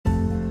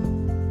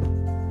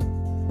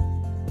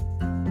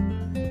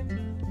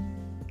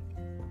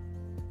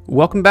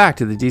Welcome back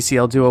to the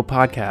DCL Duo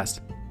podcast.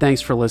 Thanks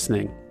for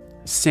listening.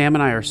 Sam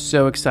and I are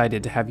so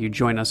excited to have you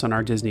join us on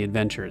our Disney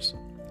adventures.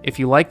 If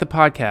you like the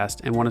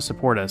podcast and want to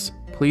support us,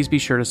 please be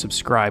sure to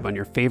subscribe on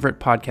your favorite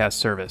podcast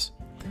service.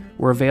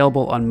 We're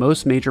available on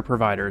most major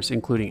providers,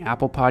 including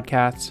Apple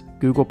Podcasts,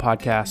 Google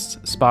Podcasts,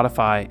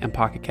 Spotify, and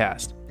Pocket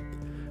Cast.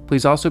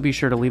 Please also be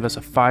sure to leave us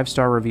a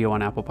 5-star review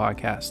on Apple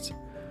Podcasts.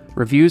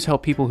 Reviews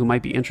help people who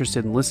might be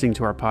interested in listening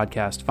to our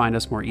podcast find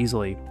us more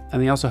easily,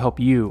 and they also help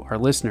you, our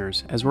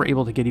listeners, as we're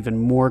able to get even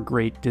more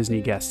great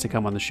Disney guests to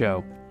come on the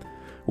show.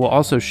 We'll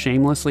also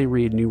shamelessly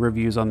read new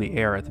reviews on the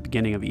air at the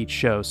beginning of each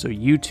show, so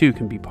you too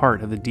can be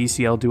part of the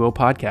DCL Duo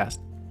podcast.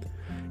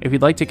 If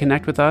you'd like to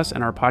connect with us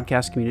and our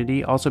podcast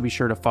community, also be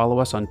sure to follow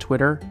us on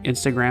Twitter,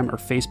 Instagram, or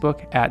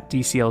Facebook at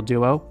DCL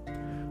Duo,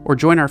 or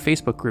join our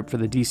Facebook group for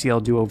the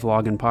DCL Duo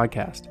vlog and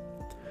podcast.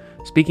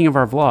 Speaking of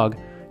our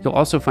vlog, you'll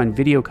also find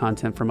video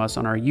content from us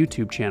on our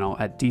YouTube channel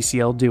at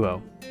DCL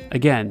Duo.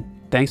 Again,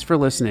 thanks for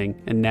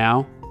listening, and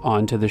now,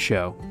 on to the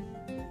show.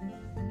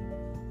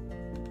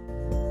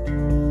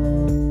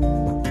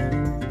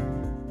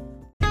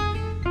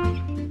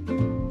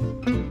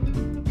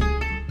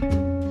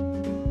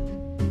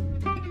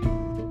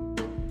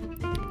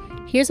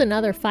 Here's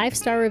another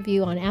 5-star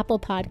review on Apple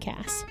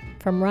Podcasts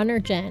from Runner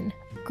Jen.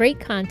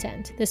 Great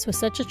content. This was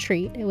such a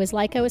treat. It was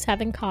like I was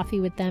having coffee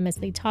with them as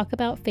they talk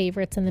about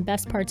favorites and the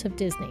best parts of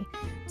Disney.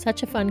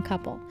 Such a fun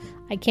couple.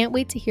 I can't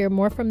wait to hear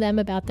more from them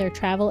about their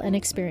travel and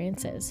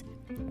experiences.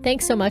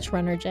 Thanks so much,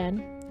 Runner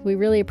Jen. We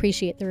really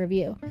appreciate the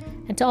review.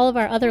 And to all of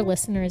our other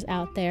listeners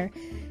out there,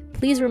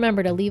 please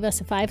remember to leave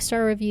us a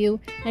 5-star review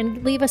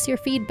and leave us your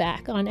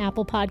feedback on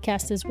Apple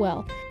Podcasts as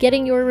well.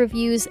 Getting your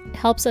reviews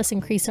helps us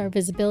increase our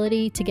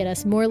visibility to get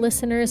us more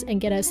listeners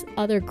and get us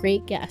other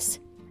great guests.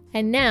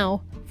 And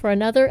now, for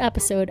another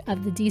episode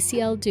of the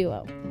DCL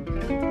Duo.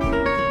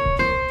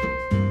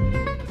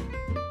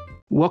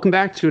 Welcome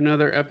back to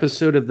another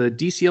episode of the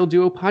DCL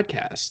Duo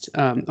podcast.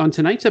 On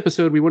tonight's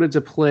episode, we wanted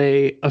to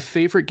play a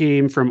favorite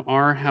game from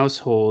our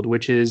household,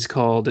 which is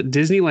called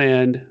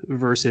Disneyland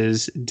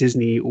versus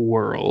Disney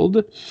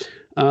World.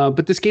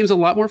 But this game's a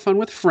lot more fun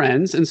with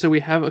friends, and so we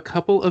have a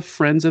couple of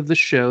friends of the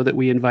show that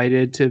we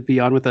invited to be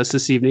on with us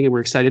this evening, and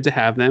we're excited to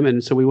have them.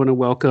 And so we want to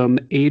welcome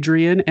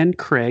Adrian and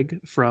Craig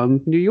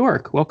from New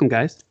York. Welcome,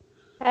 guys.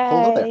 Hey.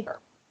 Hello there.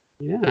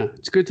 Yeah,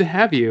 it's good to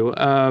have you.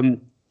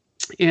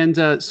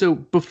 So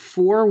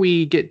before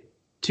we get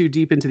too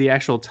deep into the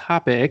actual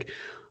topic,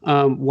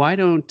 why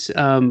don't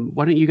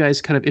you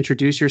guys kind of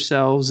introduce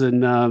yourselves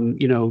and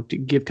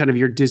give kind of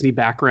your Disney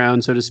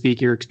background, so to speak,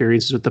 your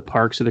experiences with the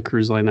parks or the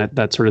cruise line,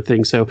 that sort of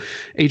thing. So,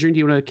 Adrian, do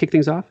you want to kick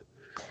things off?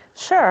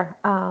 Sure.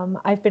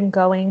 I've been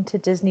going to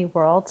Disney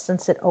World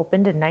since it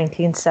opened in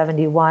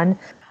 1971.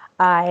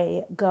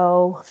 I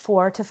go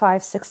 4 to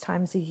 5, 6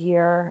 times a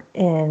year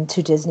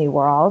into Disney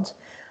World,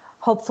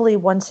 hopefully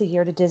once a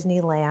year to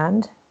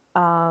Disneyland.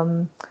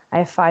 I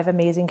have 5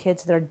 amazing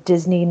kids that are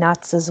Disney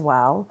nuts as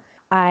well.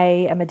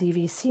 I am a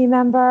DVC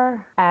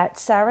member at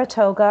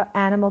Saratoga,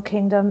 Animal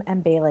Kingdom,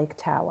 and Bay Lake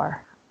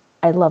Tower.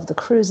 I love the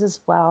cruise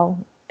as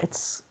well.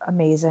 It's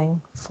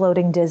amazing.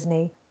 Floating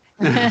Disney.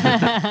 Do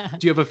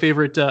you have a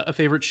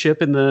favorite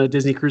ship in the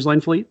Disney Cruise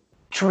Line fleet?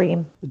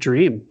 Dream. The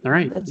Dream. All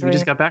right. We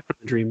just got back from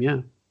the Dream,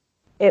 yeah.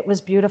 It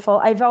was beautiful.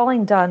 I've only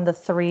done the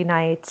 3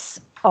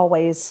 nights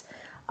always,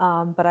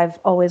 but I've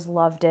always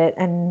loved it.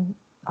 And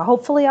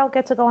hopefully I'll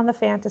get to go on the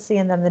Fantasy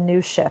and then the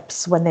new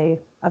ships when they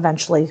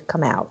eventually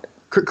come out.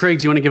 Craig,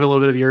 do you want to give a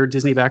little bit of your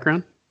Disney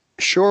background?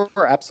 Sure,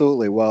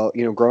 absolutely. Well,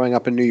 growing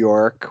up in New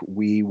York,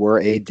 we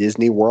were a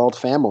Disney World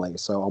family.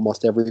 So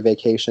almost every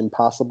vacation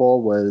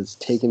possible was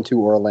taken to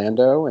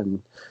Orlando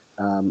and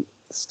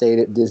stayed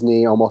at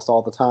Disney almost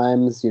all the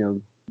times,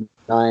 9,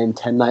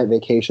 10-night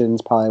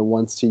vacations, probably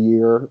once a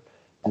year.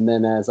 And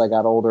then as I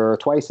got older,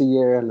 twice a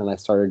year, and then I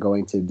started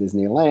going to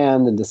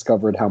Disneyland and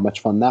discovered how much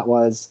fun that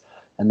was.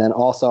 And then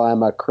also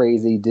I'm a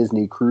crazy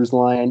Disney Cruise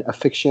Line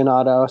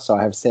aficionado, so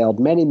I have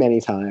sailed many,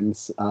 many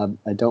times.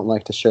 I don't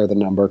like to share the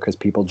number because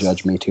people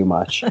judge me too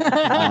much. But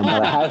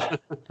I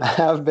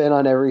have been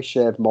on every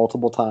ship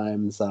multiple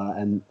times,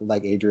 and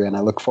like Adrian,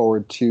 I look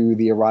forward to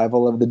the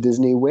arrival of the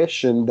Disney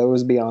Wish and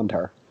those beyond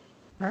her.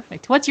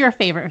 Perfect. What's your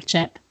favorite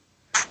ship?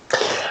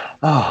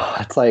 Oh,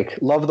 it's like,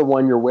 love the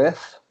one you're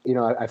with.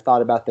 I've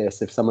thought about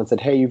this. If someone said,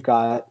 hey, you've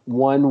got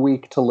 1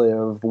 week to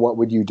live, what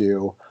would you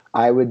do?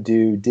 I would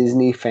do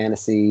Disney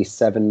Fantasy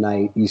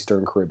 7-night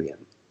Eastern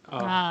Caribbean.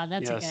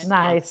 That's a good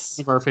nice.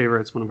 One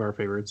of our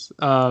favorites.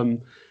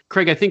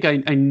 Craig, I think I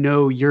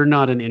know you're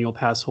not an annual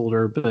pass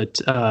holder,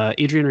 but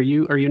Adrian, are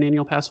you an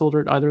annual pass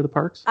holder at either of the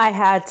parks? I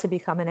had to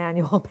become an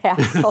annual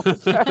pass holder.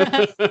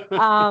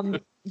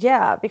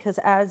 Yeah, because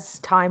as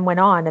time went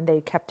on and they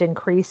kept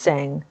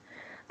increasing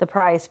the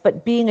price,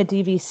 but being a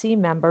DVC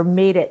member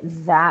made it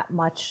that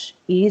much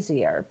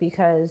easier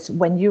because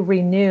when you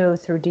renew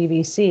through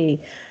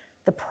DVC,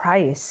 the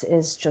price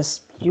is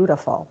just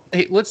beautiful.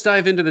 Hey, let's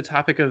dive into the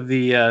topic of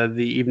the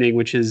evening,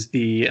 which is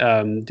the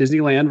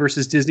Disneyland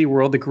versus Disney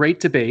World, the great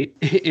debate.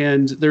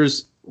 And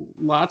there's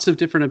lots of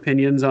different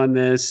opinions on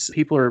this.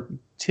 People are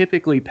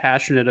typically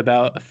passionate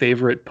about a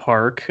favorite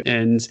park.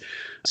 And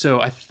so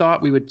I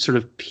thought we would sort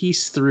of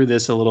piece through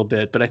this a little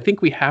bit, but I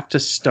think we have to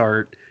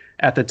start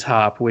at the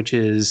top, which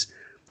is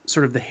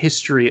sort of the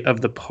history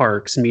of the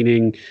parks,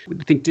 meaning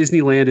I think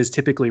Disneyland is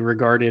typically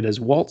regarded as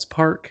Walt's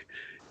park,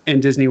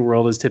 and Disney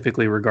World is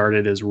typically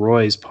regarded as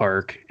Roy's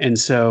park. And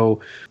so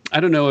I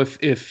don't know if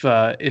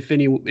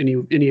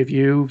any of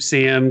you,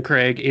 Sam,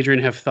 Craig, Adrian,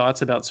 have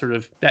thoughts about sort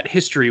of that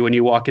history when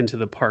you walk into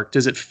the park.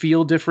 Does it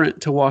feel different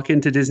to walk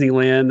into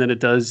Disneyland than it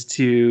does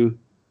to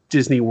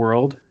Disney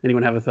World?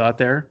 Anyone have a thought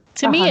there?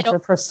 To me,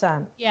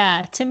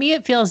 100%. To me,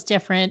 it feels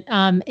different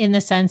in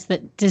the sense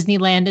that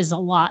Disneyland is a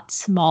lot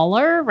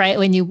smaller, right?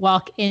 When you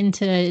walk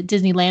into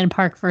Disneyland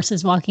Park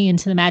versus walking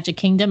into the Magic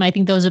Kingdom, I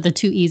think those are the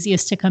two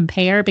easiest to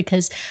compare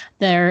because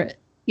they're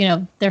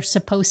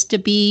supposed to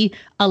be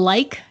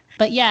alike.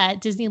 But yeah,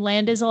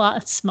 Disneyland is a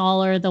lot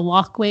smaller. The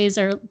walkways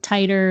are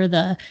tighter.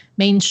 The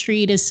main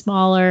street is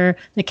smaller.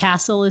 The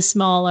castle is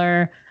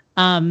smaller.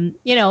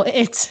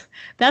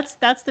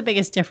 That's the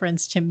biggest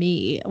difference to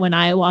me when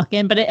I walk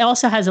in, but it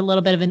also has a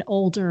little bit of an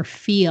older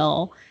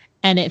feel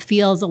and it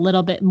feels a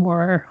little bit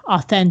more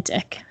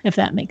authentic, if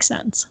that makes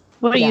sense.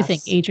 What do you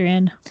think,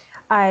 Adrian?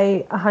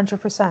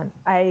 100%.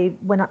 I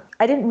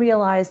didn't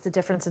realize the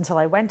difference until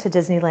I went to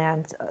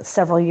Disneyland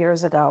several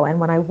years ago. And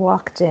when I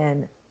walked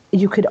in,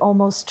 you could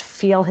almost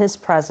feel his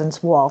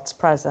presence, Walt's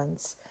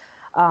presence.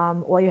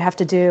 All you have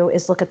to do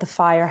is look at the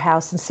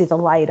firehouse and see the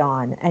light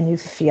on and you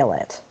feel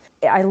it.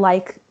 I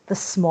like the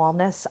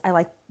smallness. I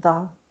like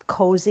the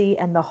cozy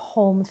and the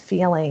home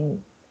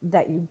feeling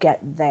that you get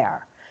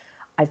there.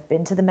 I've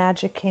been to the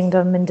Magic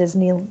Kingdom in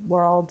Disney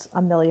World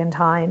a million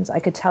times. I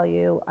could tell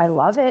you I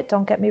love it.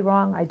 Don't get me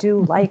wrong. I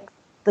do like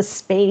the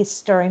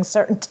space during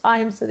certain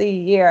times of the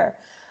year,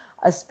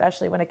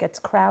 especially when it gets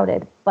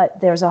crowded.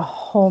 But there's a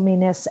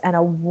hominess and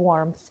a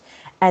warmth,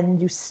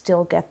 and you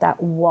still get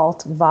that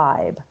Walt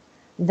vibe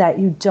that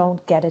you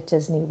don't get at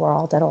Disney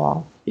World at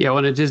all. Yeah,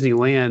 well, at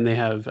Disneyland,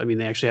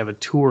 they actually have a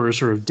tour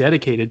sort of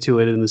dedicated to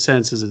it in the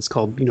sense as it's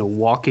called,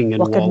 Walking in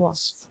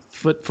Walt's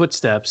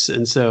footsteps.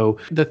 And so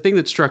the thing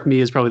that struck me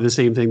is probably the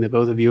same thing that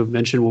both of you have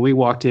mentioned. When we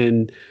walked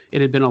in,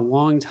 it had been a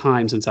long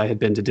time since I had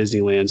been to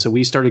Disneyland. So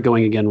we started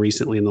going again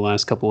recently in the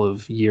last couple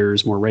of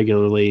years more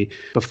regularly.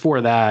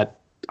 Before that,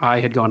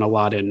 I had gone a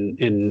lot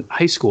in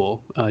high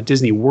school.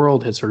 Disney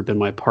World had sort of been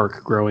my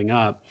park growing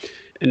up.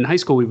 In high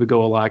school, we would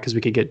go a lot because we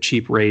could get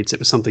cheap rates. It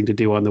was something to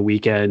do on the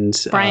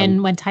weekends.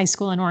 Brian went to high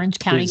school in Orange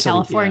County,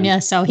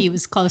 California, so he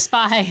was close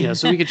by. Yeah,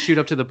 so we could shoot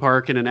up to the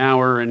park in an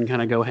hour and kind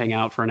of go hang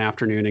out for an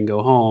afternoon and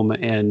go home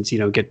and,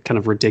 get kind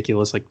of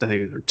ridiculous, like the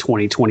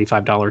 $20,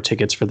 $25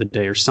 tickets for the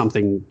day or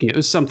something. It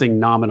was something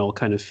nominal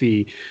kind of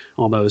fee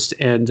almost.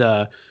 And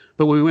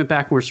but when we went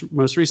back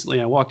most recently,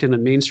 I walked into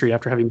Main Street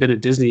after having been at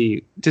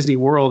Disney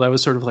World. I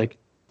was sort of like,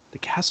 the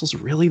castle's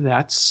really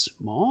that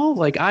small?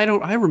 Like, I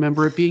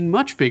remember it being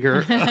much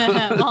bigger.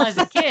 Well, as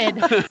a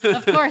kid,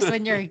 of course,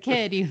 when you're a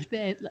kid,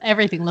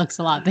 everything looks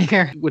a lot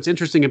bigger. What's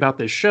interesting about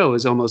this show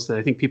is almost that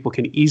I think people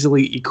can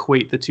easily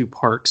equate the two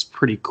parks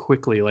pretty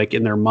quickly, like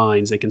in their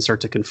minds, they can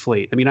start to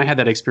conflate. I mean, I had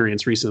that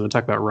experience recently. We'll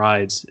talk about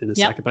rides in a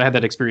second, but I had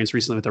that experience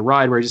recently with the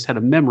ride where I just had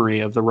a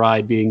memory of the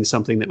ride being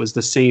something that was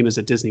the same as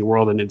at Disney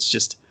World, and it's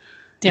just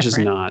different. It's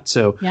just not.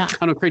 So I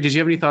don't know, Craig, did you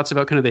have any thoughts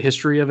about kind of the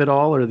history of it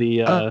all or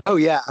the... Oh,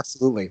 yeah,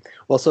 absolutely.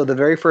 Well, so the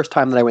very first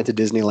time that I went to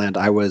Disneyland,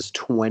 I was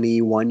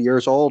 21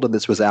 years old, and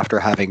this was after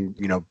having,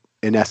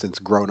 in essence,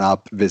 grown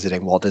up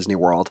visiting Walt Disney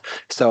World.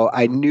 So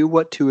I knew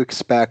what to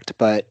expect,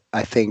 but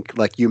I think,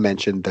 like you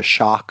mentioned, the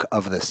shock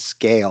of the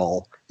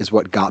scale is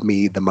what got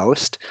me the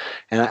most.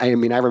 And I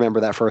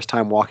remember that first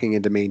time walking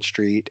into Main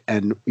Street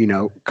and,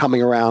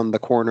 coming around the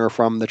corner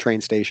from the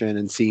train station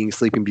and seeing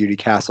Sleeping Beauty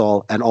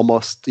Castle and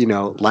almost,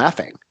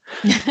 laughing.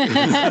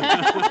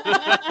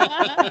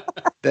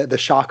 The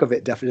shock of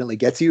it definitely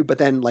gets you. But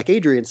then, like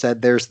Adrian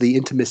said, there's the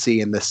intimacy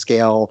and the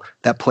scale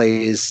that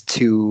plays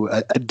to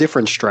a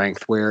different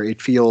strength where it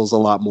feels a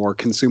lot more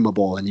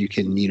consumable and you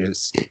can,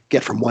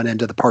 get from one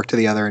end of the park to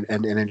the other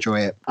and enjoy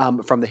it.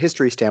 From the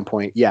history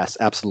standpoint, yes,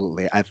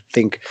 absolutely. I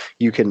think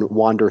you can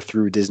wander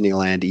through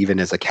Disneyland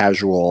even as a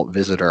casual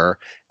visitor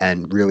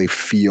and really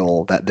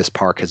feel that this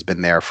park has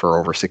been there for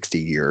over 60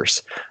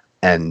 years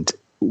and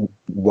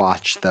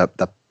watch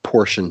the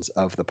portions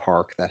of the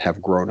park that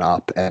have grown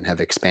up and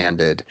have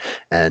expanded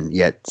and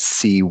yet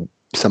see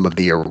some of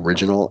the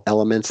original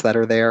elements that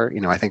are there.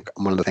 I think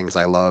one of the things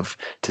I love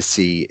to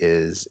see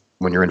is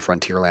when you're in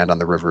Frontierland on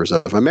the rivers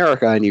of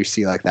America and you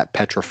see like that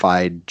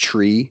petrified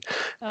tree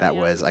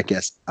was, I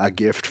guess, a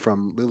gift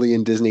from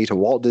Lillian Disney to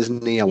Walt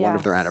Disney on one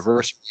of their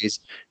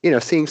anniversaries.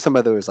 Seeing some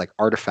of those like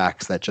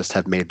artifacts that just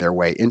have made their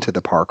way into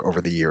the park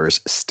over the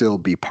years still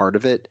be part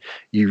of it.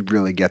 You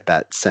really get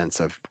that sense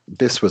of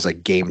this was a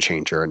game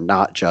changer,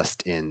 not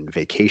just in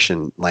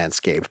vacation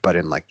landscape, but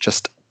in like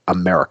just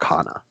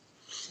Americana.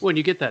 Well, and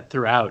you get that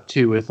throughout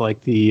too with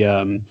like the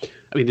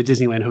the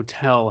Disneyland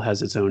Hotel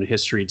has its own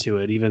history to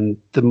it.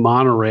 Even the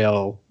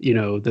monorail,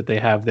 that they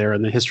have there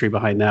and the history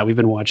behind that. I've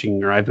been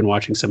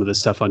watching some of the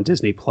stuff on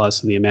Disney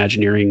Plus and the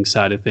Imagineering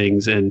side of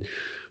things. And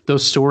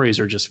those stories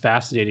are just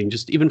fascinating,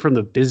 just even from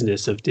the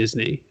business of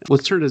Disney.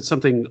 Let's turn to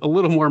something a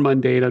little more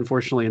mundane,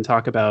 unfortunately, and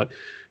talk about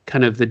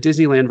kind of the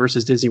Disneyland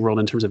versus Disney World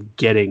in terms of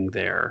getting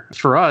there.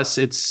 For us,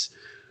 it's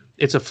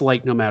a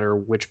flight no matter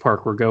which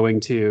park we're going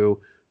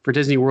to. For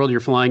Disney World,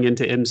 you're flying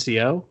into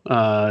MCO,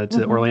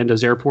 to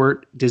Orlando's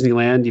airport.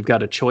 Disneyland, you've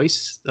got a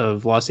choice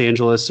of Los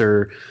Angeles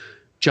or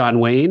John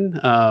Wayne.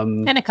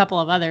 And a couple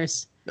of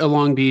others.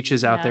 Long Beach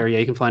is out there. Yeah,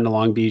 you can fly into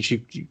Long Beach.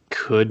 You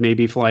could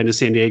maybe fly into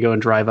San Diego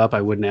and drive up.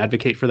 I wouldn't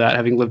advocate for that,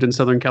 having lived in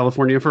Southern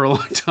California for a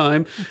long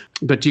time.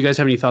 But do you guys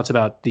have any thoughts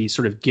about the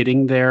sort of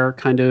getting there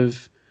kind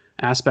of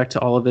aspect to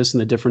all of this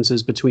and the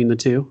differences between the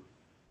two?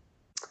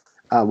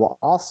 Well,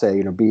 I'll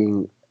say,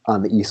 being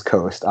on the East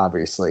Coast,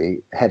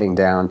 obviously, heading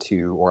down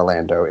to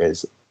Orlando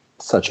is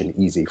such an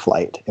easy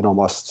flight. It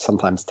almost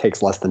sometimes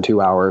takes less than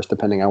 2 hours,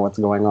 depending on what's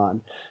going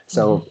on.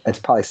 So it's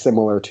probably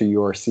similar to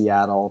your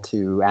Seattle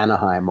to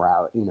Anaheim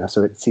route,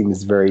 so it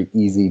seems very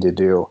easy to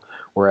do.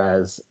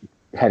 Whereas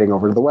heading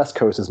over to the West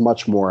Coast is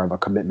much more of a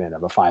commitment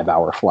of a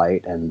 5-hour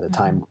flight and the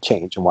time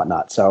change and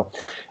whatnot. So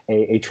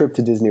a trip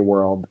to Disney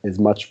World is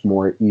much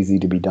more easy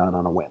to be done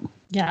on a whim.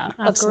 Yeah,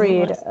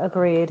 absolutely.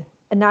 Agreed.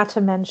 And not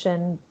to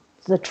mention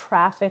the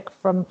traffic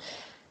from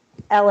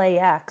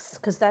LAX,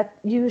 because that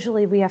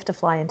usually we have to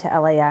fly into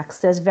LAX.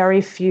 There's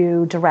very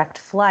few direct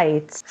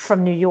flights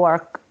from New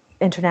York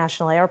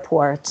International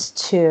Airport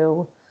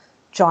to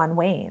John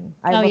Wayne.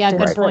 I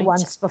looked into it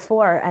once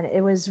before, and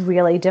it was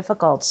really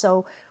difficult.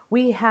 So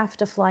we have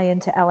to fly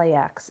into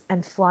LAX,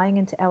 and flying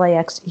into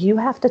LAX, you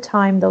have to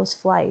time those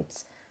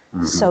flights.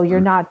 So you're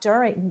not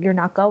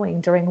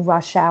going during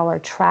rush hour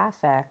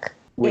traffic.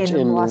 Which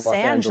in Los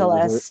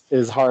Angeles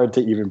is hard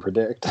to even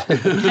predict.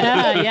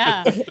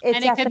 Yeah.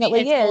 It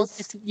definitely is.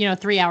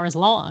 It's 3 hours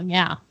long.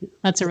 Yeah,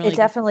 that's It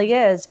definitely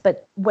is.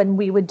 But when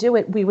we would do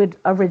it, we would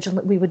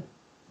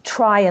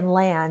try and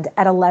land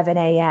at 11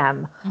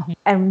 a.m.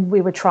 And we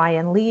would try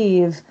and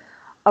leave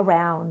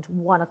around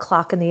 1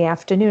 o'clock in the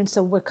afternoon.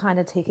 So we're kind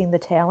of taking the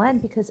tail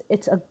end because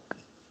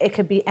it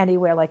could be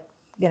anywhere, like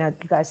you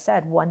guys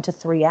said, 1 to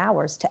 3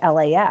 hours to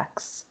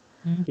LAX.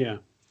 Yeah.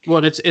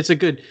 Well,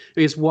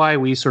 it's why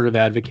we sort of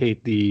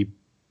advocate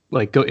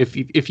go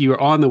if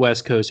you're on the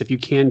West Coast, if you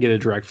can get a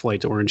direct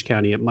flight to Orange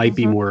County, it might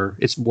be more.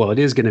 It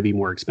is going to be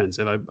more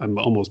expensive. I'm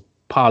almost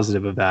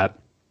positive of that.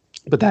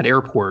 But that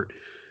airport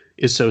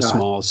is so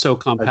small, so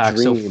compact,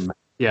 so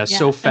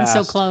fast, and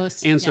so close,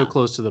 so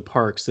close to the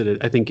parks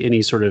that I think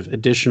any sort of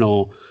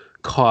additional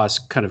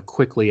cost kind of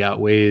quickly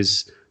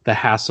outweighs the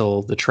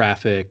hassle, the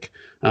traffic,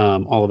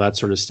 all of that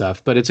sort of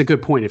stuff. But it's a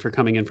good point. If you're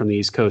coming in from the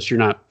East Coast, you're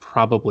not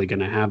probably going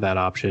to have that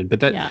option. But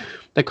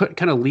that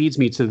kind of leads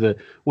me to the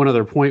one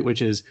other point, which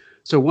is,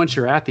 so once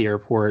you're at the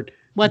airport,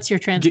 what's your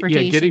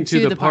transportation? Getting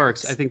to the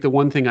parks. I think the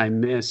one thing I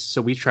miss,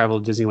 so we travel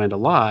to Disneyland a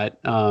lot.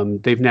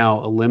 They've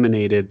now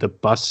eliminated the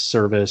bus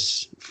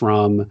service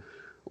from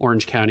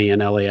Orange County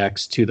and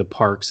LAX to the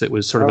parks. It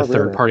was sort of a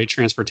third-party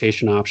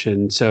transportation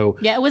option. So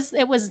yeah, it was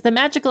the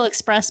Magical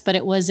Express, but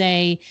it was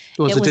the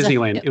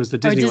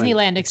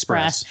Disneyland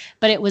Express,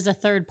 but it was a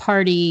third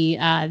party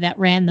that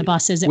ran the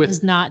buses. It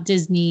was not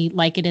Disney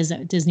like it is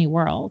at Disney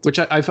World. Which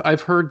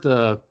I've heard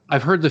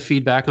the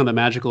feedback on the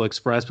Magical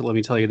Express, but let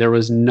me tell you, there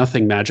was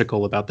nothing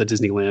magical about the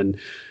Disneyland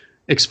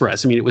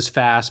Express. I mean, it was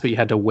fast, but you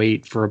had to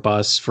wait for a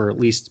bus for at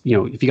least,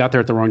 if you got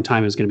there at the wrong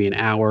time, it was going to be an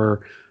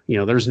hour.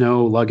 There's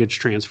no luggage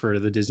transfer to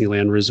the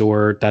Disneyland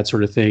Resort, that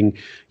sort of thing.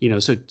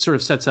 So it sort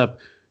of sets up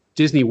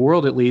Disney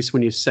World, at least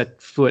when you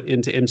set foot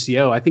into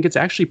MCO. I think it's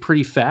actually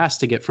pretty fast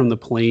to get from the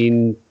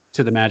plane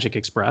to the Magic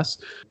Express.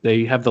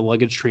 They have the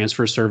luggage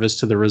transfer service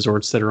to the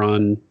resorts that are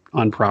on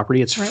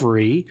property. It's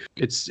free.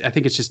 I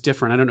think it's just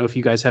different. I don't know if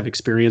you guys have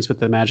experience with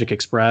the Magic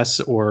Express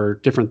or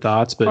different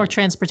thoughts, but or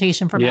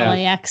transportation from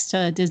LAX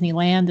to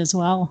Disneyland as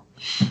well.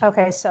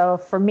 Okay, so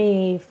for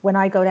me, when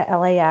I go to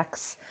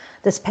LAX,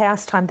 this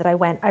past time that I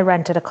went, I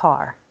rented a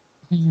car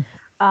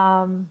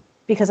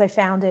because I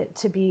found it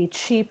to be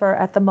cheaper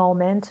at the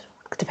moment,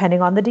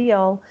 depending on the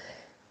deal,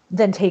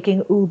 than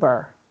taking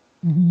Uber.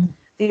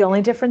 The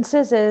only difference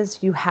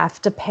is you have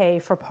to pay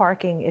for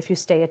parking if you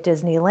stay at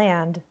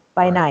Disneyland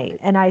by night.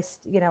 And I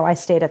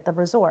stayed at the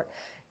resort.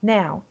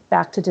 Now,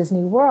 back to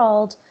Disney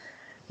World.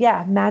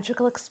 Yeah,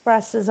 Magical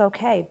Express is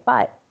okay,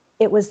 but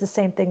it was the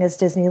same thing as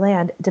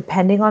Disneyland.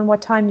 Depending on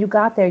what time you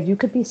got there, you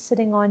could be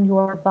sitting on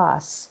your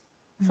bus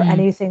for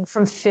anything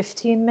from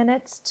 15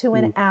 minutes to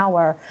an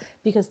hour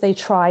because they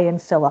try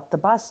and fill up the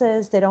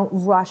buses. They don't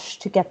rush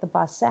to get the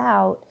bus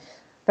out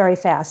very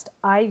fast.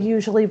 I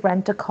usually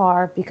rent a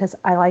car because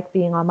I like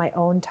being on my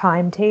own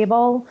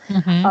timetable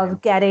of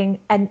getting,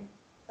 and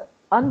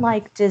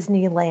unlike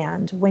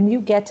Disneyland, when you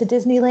get to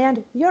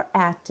Disneyland, you're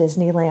at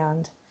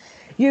Disneyland.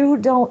 You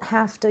don't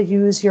have to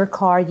use your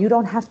car. You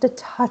don't have to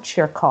touch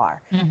your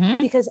car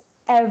because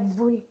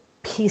every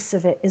piece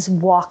of it is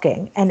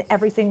walking and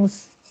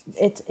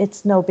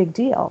it's no big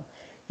deal.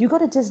 You go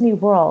to Disney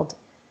World,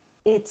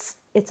 it's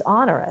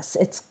onerous.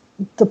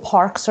 The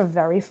parks are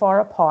very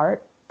far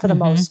apart for the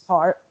most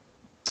part.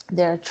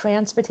 Their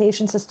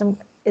transportation system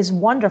is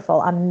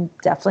wonderful. I'm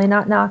definitely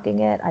not knocking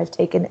it. I've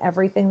taken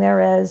everything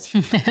there is,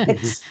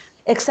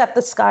 except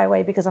the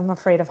Skyway, because I'm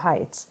afraid of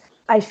heights.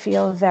 I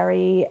feel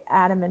very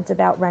adamant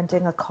about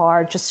renting a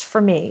car just for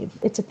me.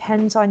 It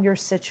depends on your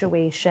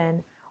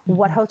situation,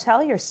 what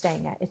hotel you're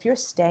staying at. If you're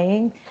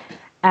staying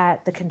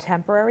at the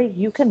Contemporary,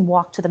 you can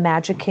walk to the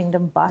Magic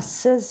Kingdom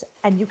buses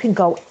and you can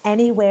go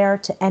anywhere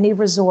to any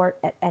resort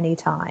at any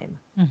time.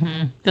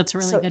 Mm-hmm. That's a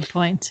really good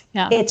point.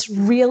 Yeah. It's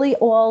really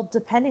all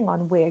depending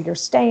on where you're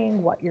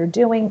staying, what you're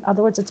doing. In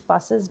other words, it's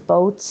buses,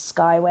 boats,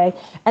 Skyway,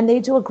 and they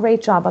do a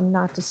great job. I'm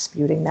not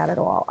disputing that at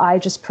all. I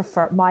just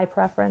my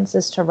preference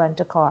is to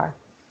rent a car.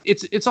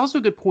 It's also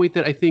a good point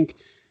that I think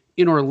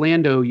in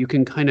Orlando, you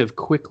can kind of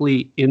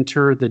quickly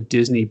enter the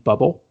Disney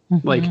bubble.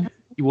 Mm-hmm. Like,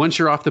 once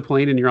you're off the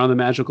plane and you're on the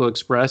Magical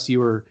Express,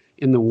 you are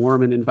in the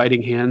warm and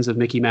inviting hands of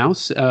Mickey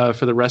Mouse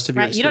for the rest of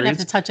your experience. You don't have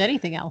to touch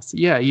anything else.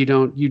 Yeah, you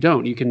don't.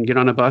 You can get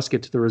on a bus,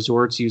 get to the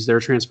resorts, use their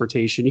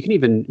transportation. You can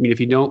even,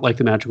 if you don't like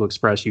the Magical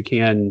Express, you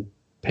can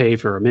pay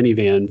for a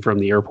minivan from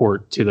the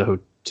airport to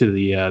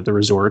the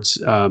resorts.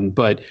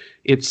 But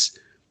it's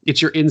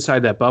you're inside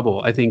that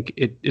bubble. I think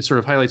it sort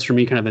of highlights for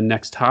me kind of the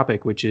next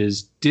topic, which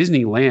is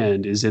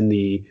Disneyland is in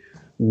the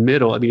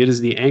middle. It is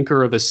the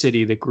anchor of a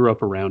city that grew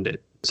up around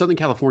it. Southern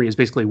California is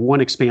basically one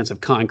expanse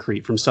of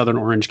concrete from southern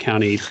Orange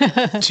County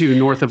to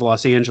north of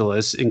Los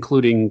Angeles,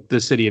 including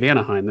the city of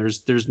Anaheim.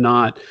 It's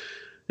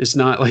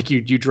not like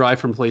you drive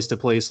from place to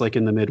place like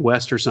in the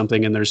Midwest or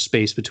something, and there's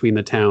space between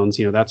the towns,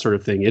 that sort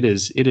of thing. It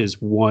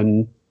is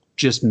one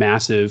just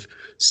massive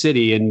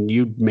city, and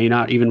you may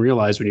not even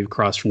realize when you've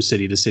crossed from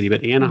city to city.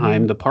 But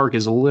Anaheim, the park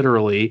is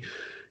literally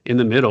in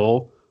the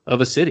middle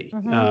of a city.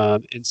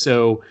 And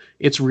so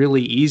it's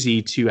really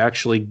easy to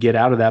actually get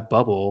out of that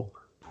bubble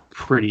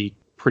pretty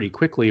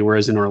quickly.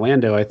 Whereas in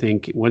Orlando, I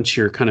think once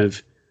you're kind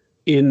of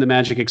in the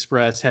Magic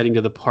Express, heading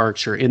to the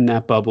parks, you're in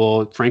that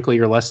bubble. Frankly,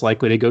 you're less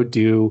likely to go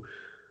do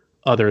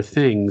other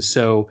things.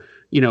 So,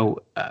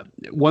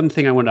 one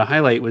thing I wanted to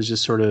highlight was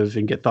just sort of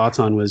and get thoughts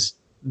on was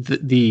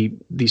the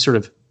sort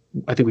of,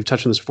 I think we've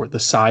touched on this before, the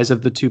size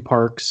of the two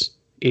parks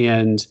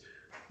and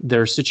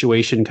their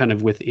situation kind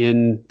of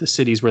within the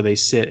cities where they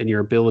sit and your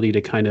ability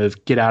to kind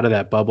of get out of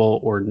that bubble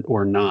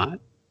or not.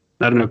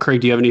 I don't know, Craig,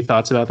 do you have any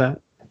thoughts about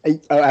that?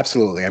 Oh,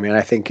 absolutely. I mean,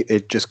 I think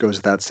it just goes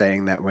without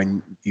saying that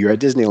when you're at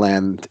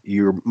Disneyland,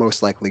 you're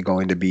most likely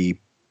going to be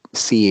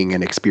seeing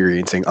and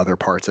experiencing other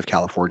parts of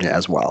California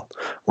as well.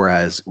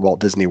 Whereas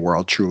Walt Disney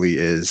World truly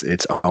is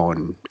its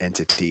own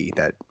entity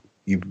that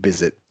you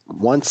visit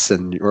once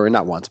or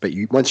not once, but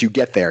once you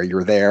get there,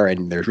 you're there,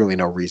 and there's really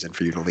no reason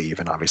for you to leave.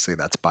 And obviously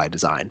that's by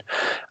design.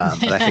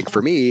 But I think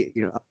for me,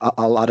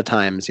 a lot of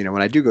times,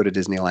 when I do go to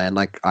Disneyland,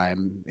 like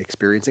I'm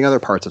experiencing other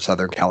parts of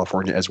Southern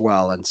California as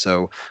well. And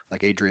so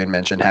like Adrian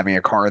mentioned, having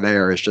a car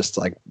there is just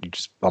like, you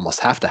just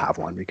almost have to have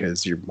one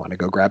because you want to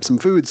go grab some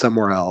food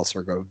somewhere else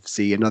or go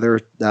see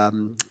another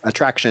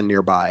attraction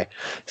nearby.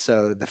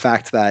 So the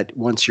fact that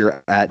once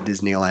you're at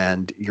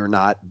Disneyland, you're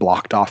not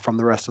blocked off from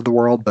the rest of the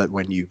world, but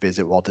when you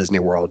visit Walt Disney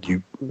World,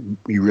 you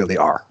really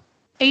are.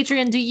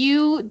 Adrian,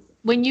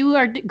 when you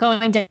are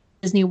going to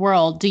Disney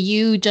World, do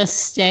you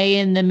just stay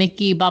in the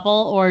Mickey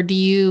bubble or do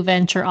you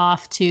venture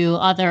off to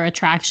other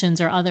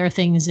attractions or other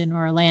things in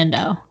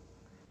Orlando?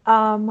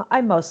 I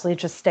mostly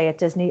just stay at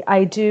Disney.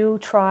 I do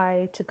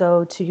try to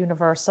go to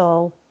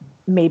Universal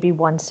maybe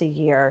once a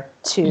year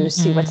to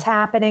see what's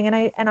happening, and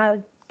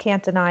I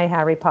can't deny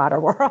Harry Potter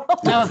World.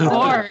 Of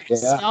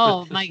course. Yeah.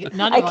 Oh my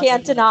God. I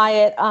can't deny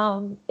it.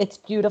 It's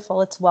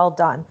beautiful. It's well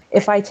done.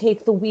 If I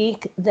take the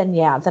week, then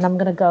I'm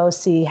going to go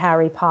see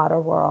Harry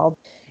Potter World.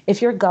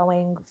 If you're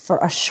going for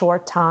a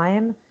short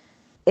time,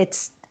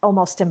 it's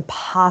almost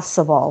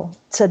impossible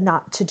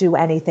to do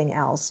anything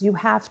else. You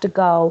have to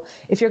go,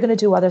 if you're going to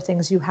do other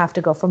things, you have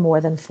to go for more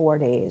than 4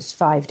 days,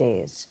 5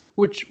 days.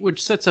 Which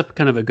sets up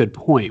kind of a good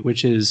point,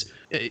 which is,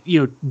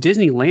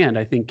 Disneyland,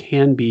 I think,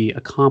 can be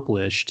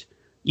accomplished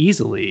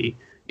easily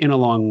in a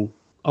long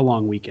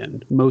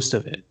weekend, most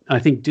of it. I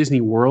think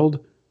Disney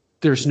World,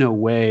 there's no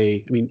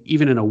way. I mean,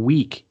 even in a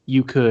week,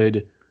 you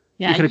could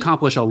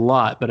accomplish a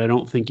lot, but I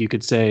don't think you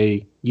could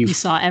say you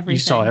saw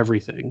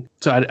everything.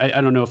 So I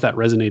don't know if that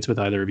resonates with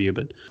either of you,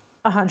 but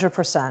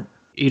 100%.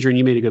 Adrian,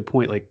 you made a good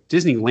point. Like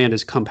Disneyland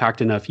is compact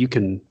enough, you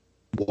can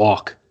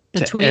walk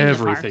between to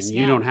everything. Parks,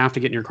 You don't have to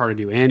get in your car to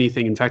do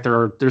anything. In fact,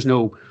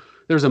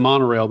 there's a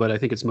monorail, but I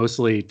think it's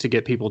mostly to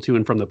get people to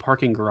and from the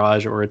parking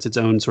garage, or it's its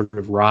own sort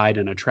of ride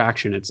and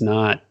attraction. It's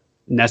not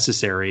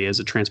necessary as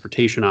a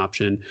transportation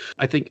option.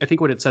 I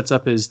think what it sets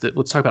up is that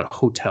let's talk about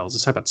hotels.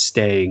 Let's talk about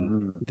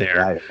staying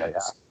there.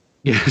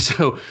 Yeah.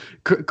 So,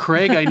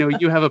 Craig, I know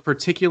you have a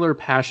particular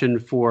passion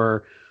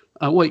for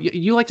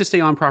you like to stay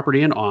on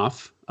property and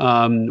off.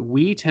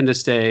 We tend to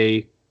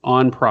stay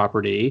on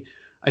property.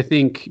 I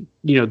think,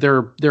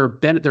 there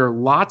are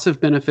lots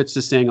of benefits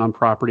to staying on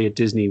property at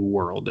Disney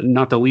World,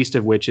 not the least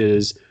of which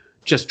is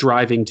just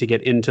driving to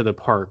get into the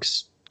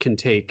parks can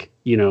take,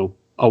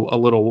 a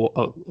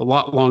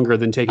lot longer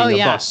than taking a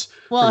bus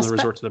from the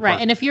resort to the park.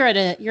 Right. And if you're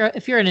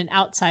in an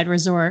outside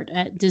resort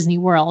at Disney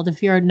World,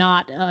 if you're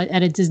not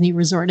at a Disney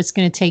resort, it's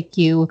going to take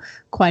you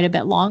quite a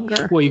bit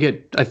longer. Well, you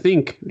get, I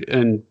think,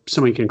 and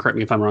somebody can correct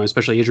me if I'm wrong,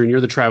 especially Adrian,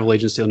 you're the travel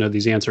agency, you'll know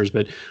these answers,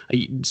 but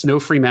it's no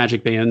free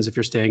magic bands if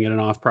you're staying at an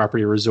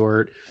off-property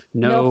resort.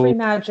 No free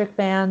magic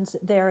bands.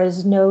 There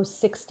is no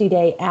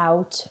 60-day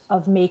out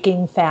of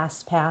making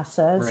fast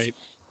passes. Right.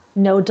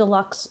 No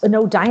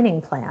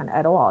dining plan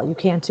at all. You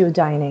can't do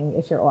dining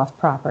if you're off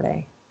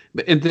property.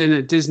 And then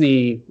at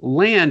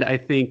Disneyland, I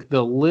think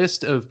the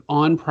list of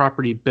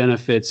on-property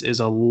benefits is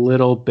a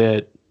little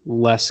bit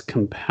less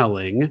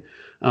compelling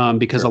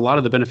because a lot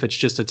of the benefits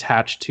just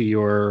attach to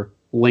your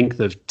length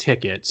of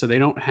ticket. So they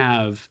don't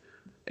have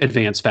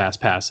advanced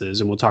fast passes,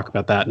 and we'll talk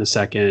about that in a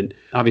second.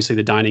 Obviously,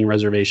 the dining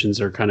reservations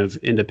are kind of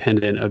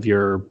independent of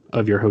your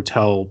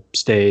hotel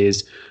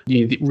stays.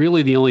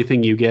 Really, the only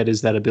thing you get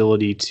is that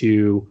ability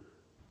to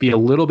be a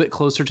little bit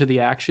closer to the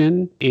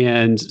action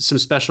and some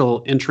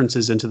special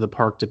entrances into the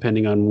park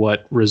depending on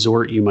what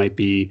resort you might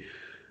be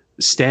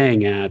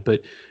staying at.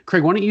 But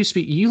Craig, why don't you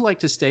speak? You like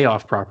to stay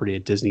off property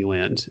at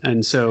Disneyland,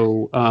 and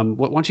so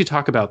why don't you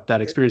talk about that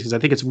experience? Because I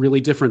think it's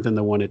really different than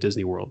the one at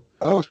Disney World.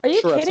 Oh, are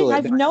you sure, kidding? absolutely.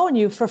 I've known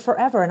you for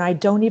forever, and I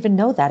don't even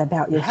know that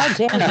about you. How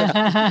dare you?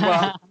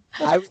 Well,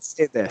 I would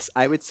say this.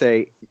 I would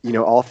say,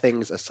 all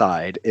things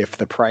aside, if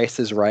the price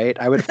is right,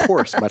 I would, of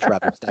course, much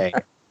rather stay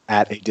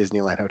at a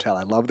Disneyland hotel.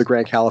 I love the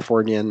Grand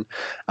Californian.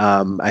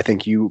 I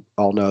think you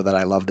all know that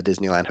I love the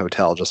Disneyland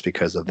Hotel just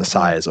because of the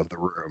size of the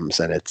rooms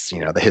and it's,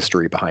 the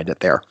history behind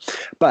it there.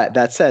 But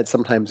that said,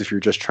 sometimes if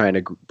you're just trying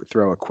to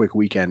throw a quick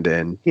weekend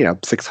in,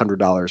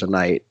 $600 a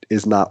night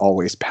is not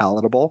always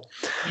palatable.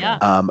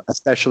 Yeah.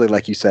 Especially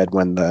like you said,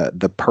 when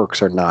the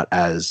perks are not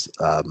as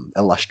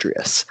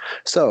illustrious.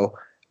 So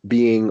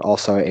being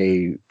also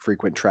a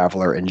frequent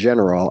traveler in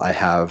general, I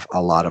have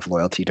a lot of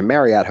loyalty to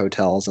Marriott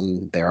hotels,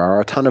 and there are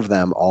a ton of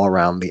them all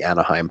around the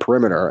Anaheim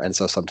perimeter. And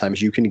so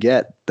sometimes you can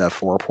get the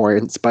 4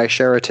 Points by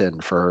Sheraton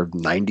for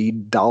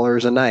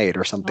 $90 a night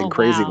or something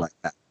crazy like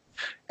that.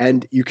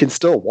 And you can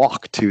still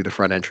walk to the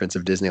front entrance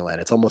of Disneyland.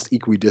 It's almost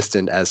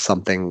equidistant as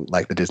something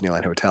like the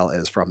Disneyland Hotel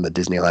is from the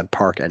Disneyland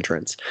Park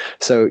entrance.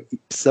 So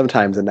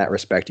sometimes in that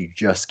respect, you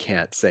just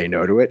can't say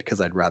no to it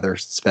because I'd rather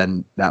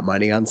spend that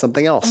money on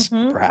something else,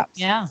 perhaps.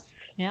 Yeah.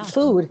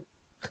 Food.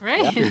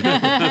 Right.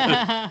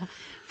 Yeah.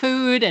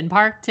 Food and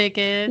park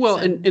tickets. Well,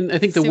 and I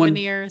think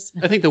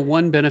the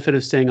one benefit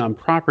of staying on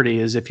property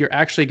is if you're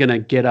actually going to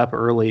get up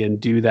early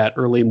and do that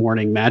early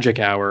morning magic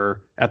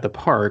hour at the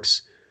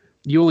parks,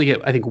 you only get,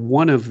 I think,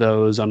 one of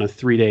those on a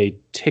 3-day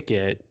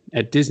ticket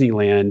at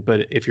Disneyland.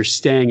 But if you're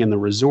staying in the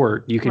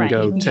resort, you can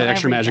go to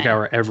extra magic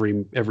hour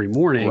every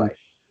morning. Right.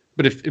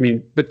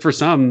 But for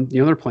some,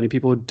 there are plenty of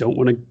people who don't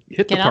want to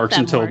hit the parks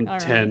until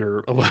 10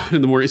 or 11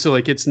 in the morning. So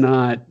it's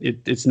not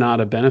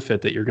a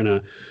benefit that you're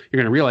gonna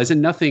realize.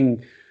 And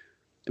nothing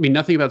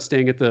about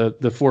staying at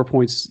the 4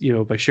 Points,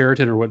 by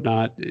Sheraton or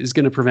whatnot is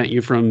going to prevent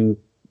you from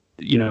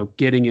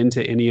getting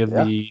into any of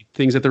the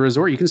things at the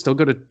resort. You can still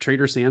go to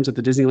Trader Sam's at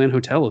the Disneyland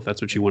Hotel if that's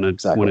what you want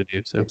to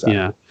do. So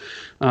yeah.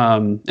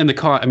 And the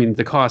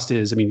cost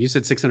is, you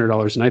said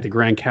 $600 a night. The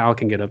Grand Cal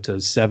can get up to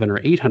 $700 or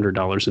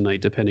 $800 a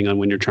night, depending on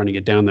when you're trying to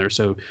get down there.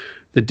 So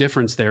the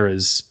difference there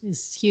is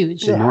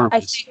huge.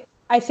 Enormous.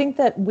 I think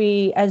that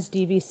we as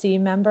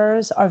DVC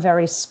members are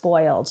very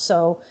spoiled.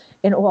 So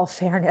in all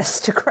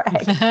fairness to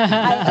Craig,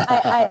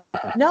 I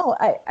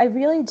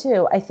really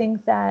do. I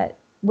think that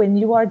when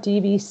you are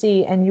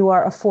DVC and you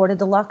are afforded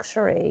the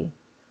luxury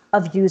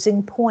of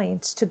using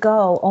points to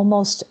go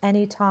almost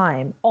any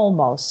time,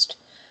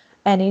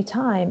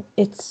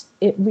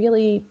 it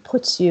really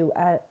puts you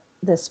at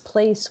this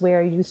place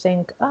where you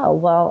think, oh,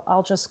 well,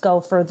 I'll just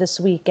go for this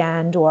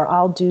weekend or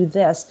I'll do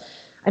this.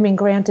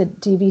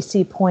 Granted,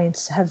 DVC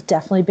points have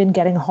definitely been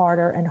getting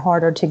harder and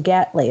harder to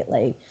get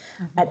lately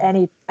at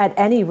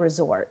any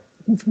resort,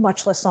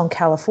 much less on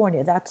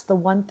California. That's the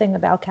one thing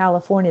about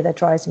California that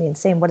drives me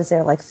insane. What is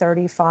there, like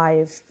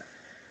 35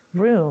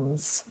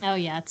 rooms? Oh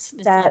yeah, it's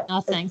not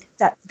nothing.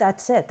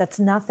 That's it. That's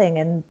nothing.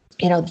 And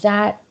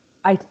that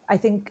I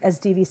think as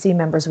DVC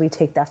members we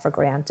take that for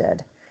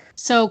granted.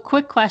 So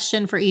quick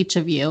question for each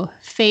of you.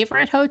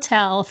 Favorite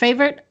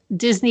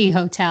Disney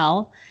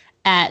hotel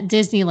at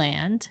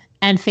Disneyland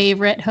and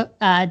favorite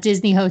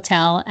Disney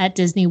hotel at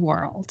Disney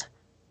World.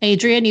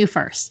 Adrian, you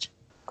first.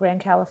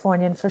 Grand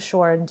Californian for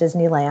sure in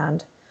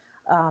Disneyland.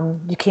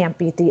 You can't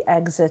beat the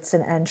exits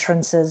and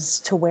entrances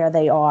to where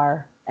they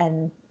are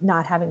and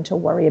not having to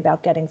worry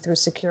about getting through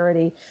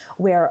security,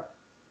 where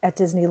at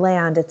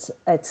Disneyland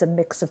it's a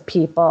mix of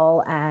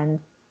people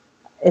and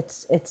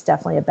it's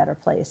definitely a better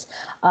place.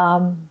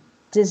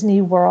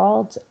 Disney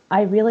World,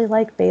 I really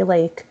like Bay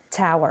Lake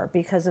Tower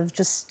because of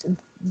just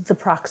the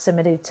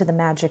proximity to the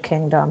Magic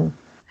Kingdom.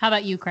 How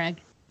about you,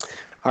 Craig?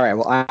 All right.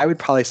 Well, I would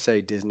probably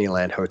say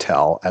Disneyland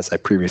Hotel, as I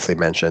previously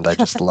mentioned. I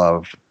just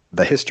love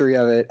the history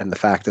of it and the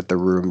fact that the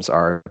rooms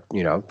are,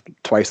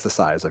 twice the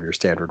size of your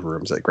standard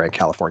rooms at Grand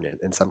California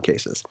in some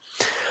cases.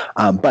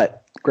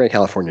 But Grand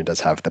California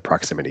does have the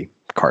proximity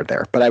card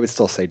there, but I would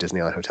still say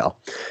Disneyland Hotel.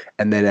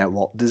 And then at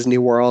Walt Disney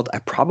World, I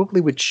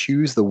probably would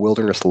choose the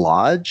Wilderness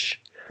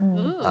Lodge.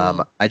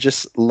 I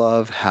just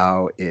love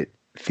how it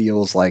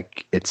feels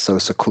like it's so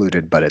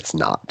secluded, but it's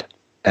not.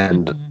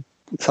 And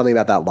something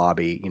about that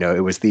lobby,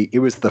 it was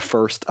the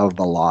first of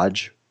the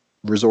lodge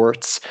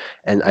resorts,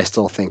 and I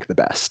still think the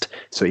best.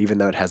 So even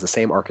though it has the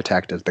same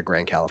architect as the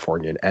Grand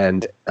Californian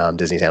and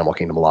Disney's Animal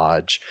Kingdom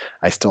Lodge,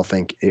 I still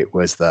think it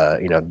was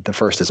the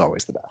first is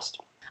always the best.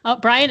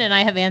 Brian and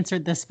I have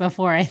answered this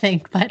before, I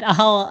think, but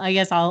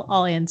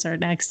I'll answer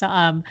next.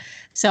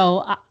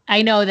 So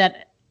I know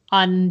that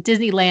on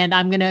Disneyland,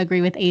 I'm going to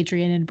agree with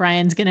Adrian, and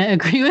Brian's going to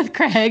agree with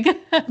Craig.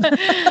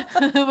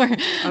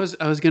 I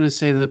was going to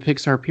say the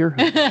Pixar Pier.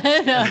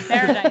 No,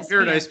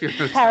 Paradise Pier.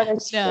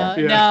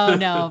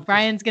 No.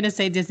 Brian's going to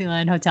say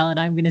Disneyland Hotel,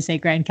 and I'm going to say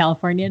Grand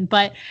Californian.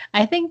 But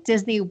I think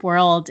Disney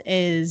World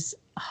is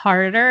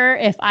harder.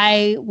 If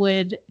I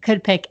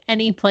could pick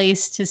any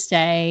place to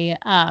stay,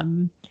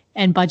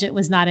 and budget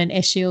was not an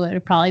issue, it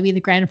would probably be the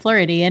Grand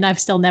Floridian. I've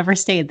still never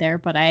stayed there,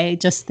 but I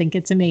just think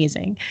it's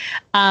amazing.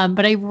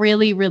 But I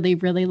really, really,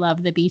 really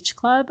love the Beach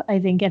Club. I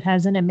think it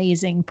has an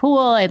amazing pool.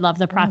 I love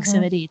the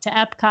proximity to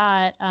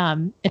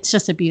Epcot. It's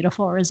just a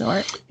beautiful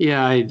resort.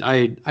 Yeah,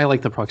 I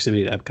like the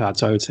proximity to Epcot,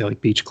 so I would say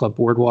like Beach Club,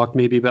 Boardwalk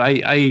maybe.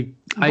 But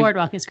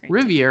Boardwalk is great.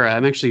 Riviera,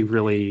 I'm actually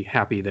really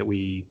happy that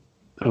we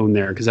own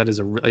there, because I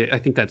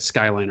think that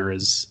Skyliner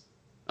is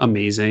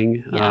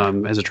amazing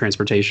as a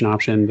transportation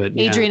option. But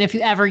Adrian, if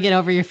you ever get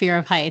over your fear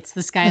of heights,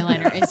 the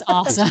Skyliner is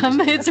awesome.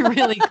 It's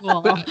really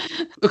cool.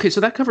 Okay, so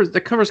that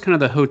covers kind of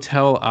the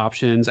hotel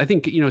options. I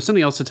think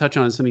something else to touch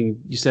on is something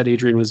you said,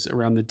 Adrian, was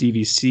around the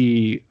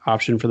DVC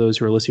option for those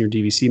who are listening, or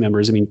DVC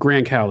members. I mean,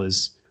 Grand Cal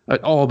is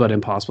all but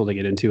impossible to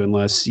get into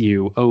unless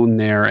you own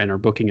there and are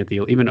booking at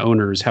even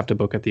owners have to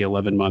book at the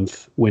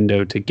 11-month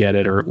window to get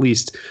it, or at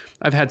least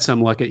I've had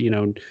some luck at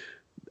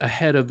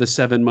ahead of the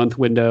 7-month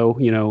window,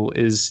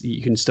 is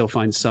you can still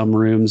find some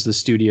rooms. The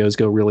studios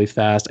go really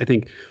fast. I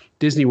think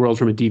Disney World,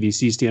 from a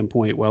DVC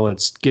standpoint, while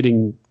it's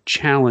getting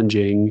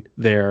challenging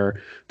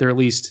they're at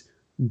least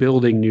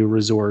building new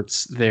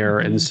resorts there.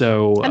 And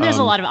so, and there's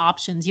a lot of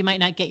options. You might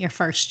not get your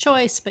first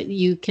choice, but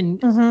you can,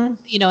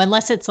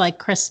 unless it's like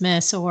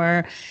Christmas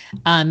or,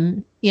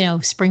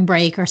 spring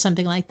break or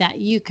something like that,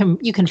 you can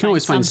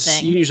always find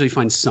something. You usually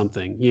find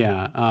something.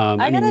 Yeah.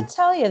 I gotta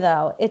tell you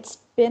though, it's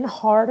been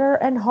harder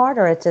and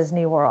harder at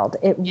Disney World.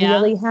 It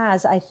really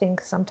has. I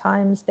think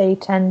sometimes they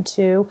tend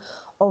to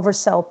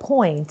oversell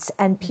points,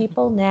 and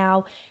people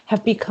now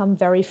have become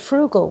very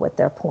frugal with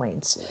their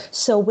points.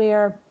 So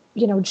where,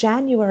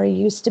 January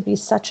used to be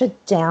such a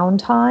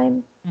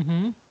downtime,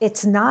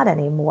 it's not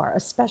anymore,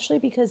 especially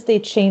because they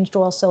changed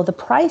also the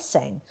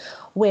pricing,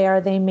 where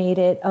they made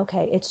it,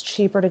 it's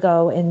cheaper to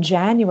go in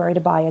January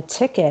to buy a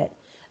ticket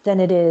than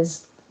it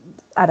is,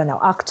 I don't know,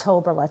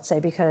 October, let's say,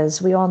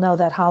 because we all know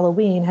that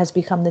Halloween has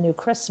become the new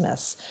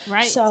Christmas.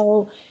 Right.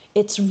 So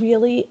it's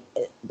really,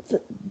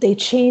 they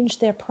changed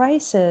their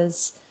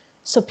prices.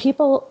 So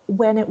people,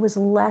 when it was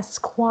less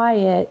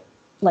quiet,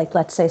 like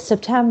let's say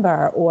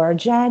September or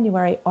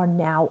January, are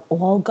now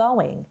all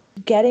going.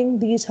 Getting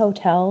these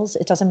hotels,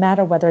 it doesn't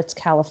matter whether it's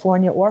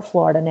California or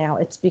Florida now,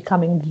 it's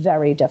becoming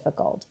very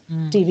difficult,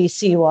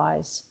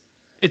 DVC-wise.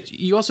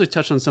 You also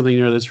touched on something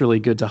that's really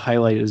good to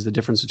highlight, is the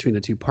difference between the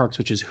two parks,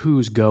 which is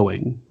who's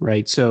going,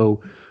 right?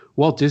 So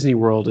Walt Disney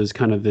World is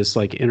kind of this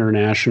like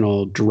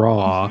international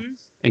draw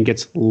and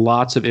gets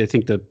lots of, I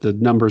think the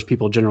numbers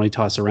people generally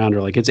toss around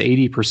are like it's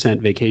 80%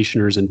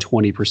 vacationers and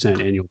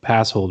 20% annual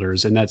pass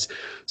holders. And that's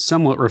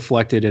somewhat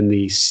reflected in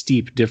the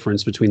steep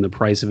difference between the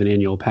price of an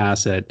annual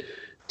pass at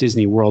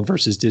Disney World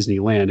versus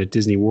Disneyland. At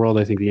Disney World,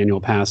 I think the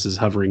annual pass is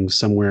hovering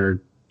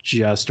somewhere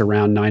just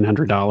around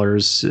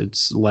 $900.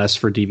 It's less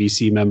for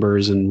DVC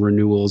members, and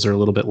renewals are a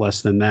little bit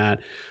less than that.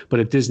 But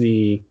at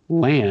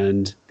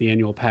Disneyland, the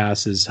annual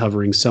pass is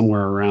hovering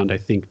somewhere around, I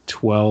think,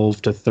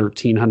 $1,200 to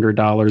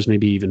 $1,300,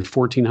 maybe even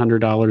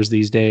 $1,400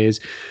 these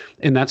days.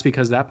 And that's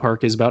because that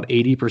park is about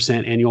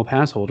 80% annual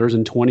pass holders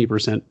and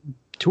 20%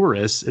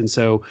 tourists. And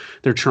so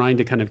they're trying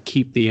to kind of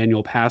keep the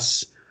annual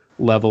pass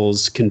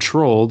levels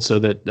controlled so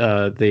that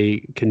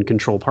they can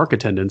control park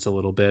attendance a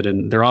little bit.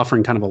 And they're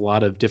offering kind of a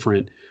lot of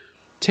different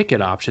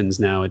ticket options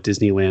now at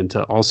Disneyland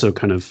to also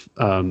kind of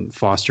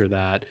foster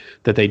that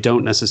they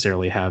don't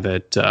necessarily have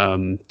at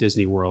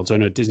Disney World. So I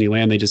know at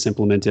Disneyland, they just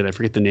implemented, I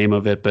forget the name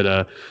of it, but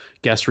a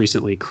guest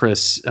recently,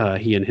 Chris,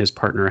 he and his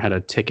partner had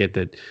a ticket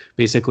that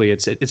basically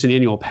it's an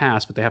annual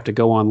pass, but they have to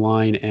go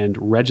online and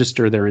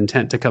register their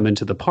intent to come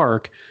into the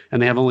park.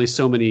 And they have only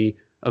so many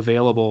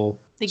available.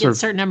 They get a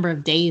certain number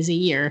of days a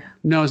year.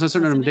 No, it's not a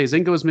certain number of days. They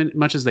can go as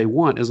much as they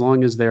want, as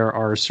long as there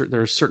are a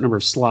certain number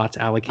of slots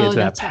allocated to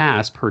that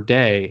pass per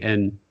day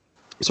and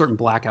certain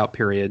blackout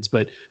periods.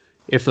 But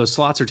if those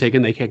slots are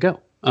taken, they can't go.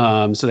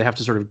 So they have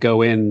to sort of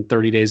go in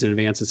 30 days in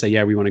advance and say,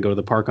 yeah, we want to go to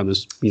the park on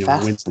this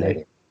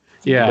Wednesday.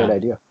 Yeah. Great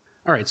idea.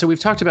 All right. So we've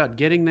talked about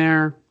getting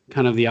there,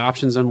 kind of the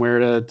options on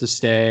where to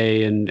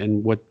stay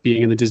and what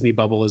being in the Disney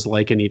bubble is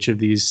like in each of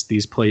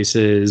these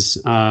places.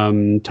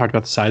 Talked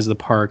about the size of the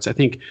parks. I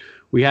think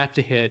we have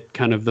to hit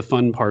kind of the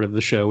fun part of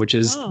the show, which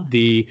is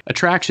the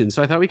attraction.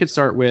 So I thought we could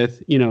start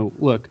with,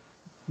 look,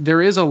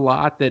 there is a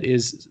lot that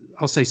is,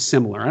 I'll say,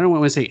 similar. I don't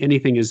want to say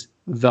anything is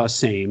the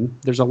same.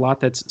 There's a lot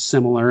that's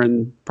similar,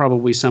 and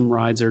probably some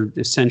rides are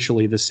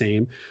essentially the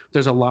same.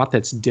 There's a lot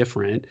that's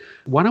different.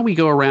 Why don't we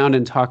go around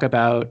and talk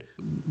about,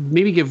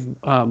 maybe give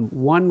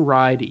one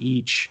ride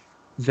each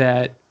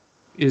that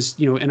is,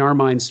 in our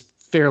minds,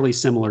 fairly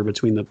similar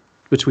between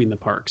the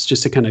parks,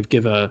 just to kind of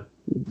give a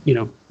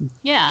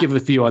give a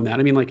view on that.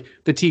 I mean, like,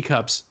 the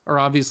teacups are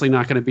obviously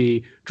not going to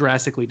be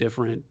drastically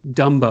different.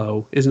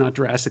 Dumbo is not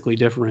drastically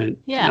different.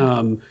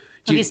 Yeah.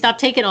 Okay, stop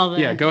taking all the.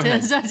 Yeah, go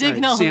ahead. Stop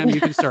taking all Sam, you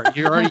can start.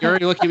 You're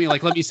already looking at me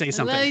like, let me say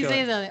something. Let me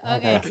say something. I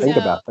Okay, gotta think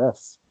about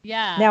this.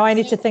 Yeah. Now I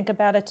need to think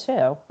about it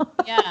too.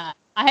 Yeah,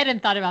 I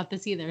hadn't thought about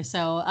this either,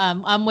 so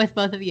I'm with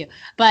both of you.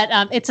 But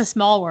it's a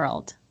small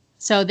world.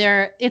 So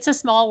it's a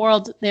small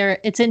world.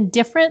 It's in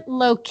different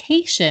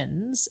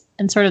locations,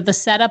 and sort of the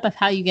setup of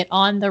how you get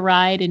on the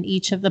ride in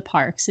each of the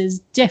parks is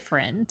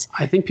different.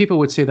 I think people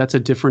would say that's a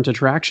different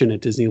attraction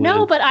at Disneyland.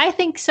 No, but I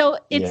think so.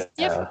 It's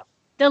different.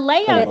 The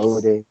layout.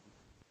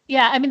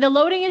 I mean, the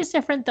loading is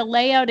different. The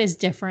layout is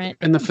different.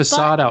 And the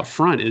facade out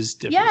front is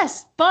different.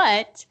 Yes,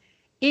 but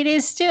it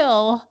is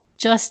still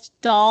just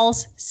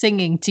dolls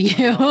singing to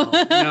you.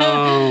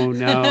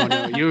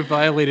 No. You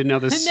violated now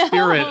the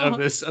spirit of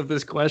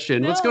this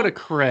question. No. Let's go to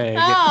Craig.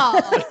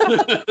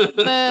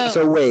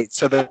 So wait,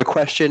 so the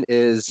question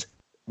is,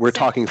 we're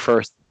talking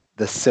first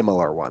the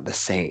similar one, the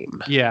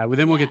same. Yeah, well,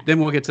 then we'll get to the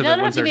ones that are different. They don't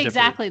have to be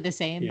exactly the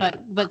same,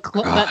 but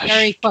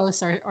very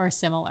close or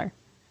similar.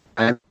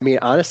 I mean,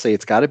 honestly,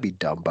 it's got to be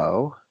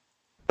Dumbo.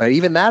 But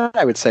even that,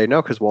 I would say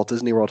no, because Walt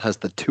Disney World has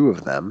the two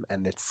of them,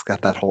 and it's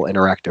got that whole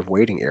interactive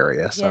waiting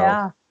area. So.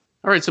 Yeah.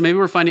 All right, so maybe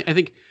we're finding. I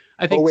think.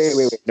 Oh, wait.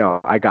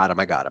 No, I got him.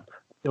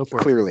 Go for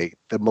Clearly, it.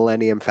 the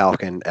Millennium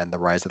Falcon and the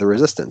Rise of the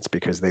Resistance,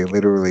 because they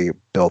literally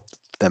built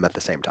them at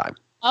the same time.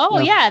 Oh,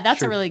 yeah,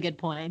 that's a really good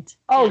point.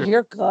 Oh,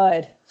 you're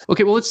good.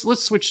 Okay, well,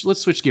 let's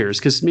switch gears,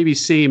 because maybe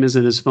same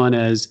isn't as fun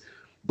as.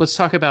 Let's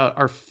talk about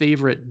our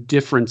favorite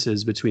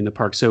differences between the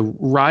parks. So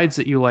rides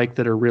that you like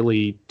that are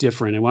really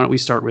different. And why don't we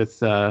start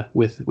with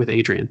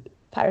Adrian?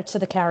 Pirates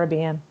of the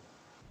Caribbean.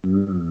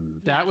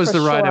 That was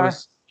the ride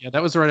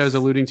that was the ride I was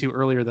alluding to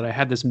earlier, that I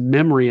had this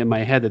memory in my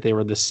head that they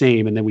were the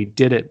same, and then we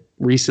did it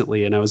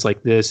recently, and I was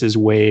like, this is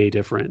way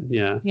different.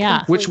 Yeah.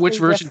 Yeah. Which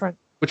version? Different.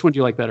 Which one do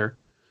you like better?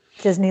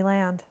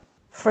 Disneyland,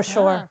 for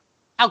sure.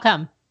 How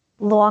come?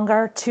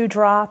 Longer, 2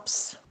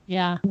 drops.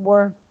 Yeah.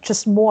 More.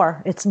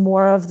 It's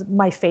more of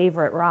my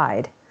favorite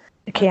ride.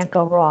 It can't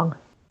go wrong.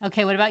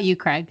 Okay, what about you,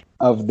 Craig?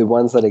 Of the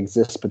ones that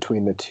exist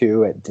between the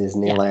two at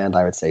Disneyland,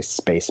 I would say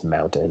Space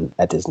Mountain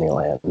at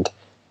Disneyland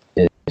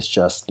is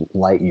just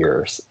light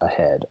years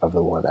ahead of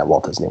the one at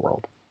Walt Disney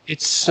World.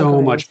 It's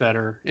so much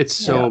better. It's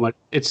so much.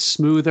 It's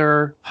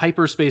smoother.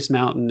 Hyperspace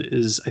Mountain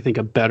is, I think,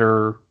 a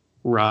better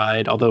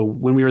ride. Although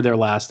when we were there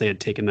last, they had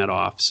taken that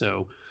off.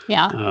 So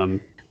yeah.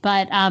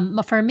 But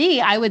for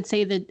me, I would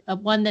say that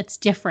one that's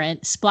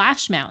different,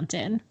 Splash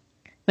Mountain,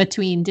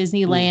 between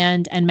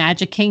Disneyland and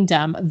Magic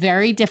Kingdom,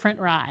 very different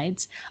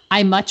rides.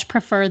 I much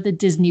prefer the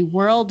Disney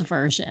World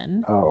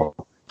version. Oh,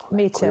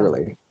 me too.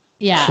 Clearly.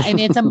 Yeah, I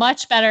mean, it's a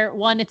much better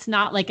one. It's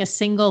not like a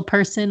single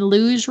person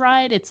luge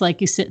ride. It's like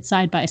you sit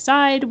side by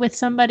side with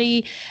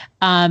somebody.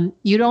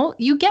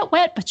 You get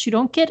wet, but you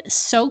don't get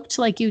soaked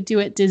like you do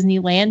at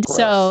Disneyland. Gross.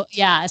 So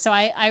yeah, so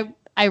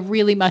I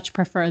really much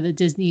prefer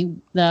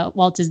the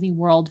Walt Disney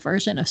World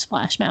version of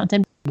Splash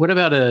Mountain. What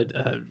about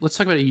let's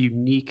talk about a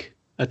unique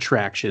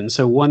attraction.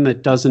 So one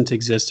that doesn't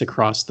exist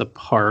across the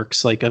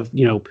parks, like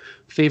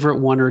favorite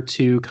one or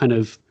two kind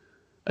of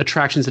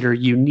attractions that are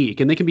unique,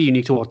 and they can be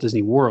unique to Walt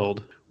Disney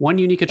World. One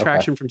unique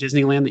attraction from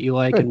Disneyland that you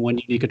like, and one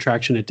unique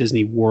attraction at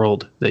Disney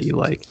World that you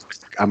like.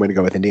 I'm going to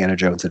go with Indiana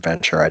Jones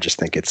Adventure. I just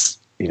think it's,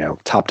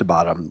 top to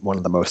bottom, one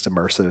of the most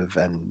immersive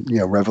and,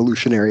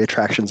 revolutionary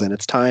attractions in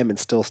its time, and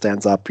still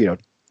stands up,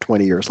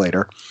 20 years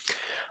later.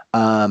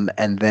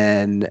 And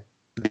then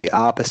the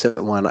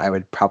opposite one, I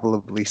would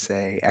probably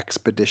say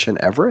Expedition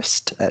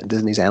Everest at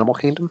Disney's Animal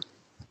Kingdom.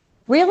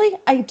 Really?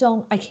 I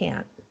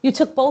can't. You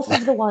took both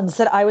of the ones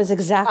that I was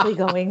exactly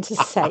going to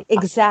say.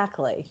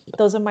 Exactly.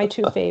 Those are my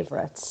two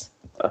favorites.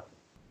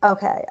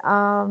 Okay.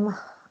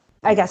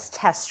 I guess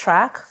Test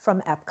Track from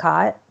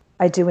Epcot.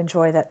 I do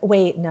enjoy that.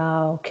 Wait,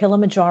 no.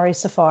 Kilimanjaro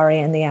Safari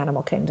in the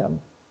Animal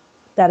Kingdom.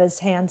 That is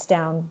hands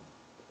down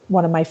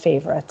one of my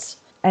favorites.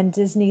 And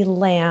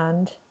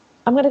Disneyland,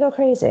 I'm going to go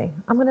crazy.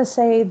 I'm going to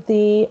say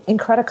the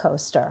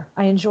Incredicoaster.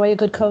 I enjoy a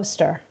good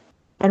coaster.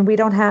 And we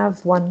don't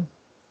have one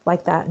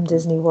like that in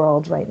Disney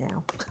World right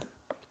now.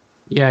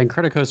 Yeah,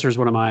 Incredicoaster is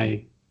one of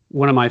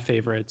my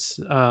favorites.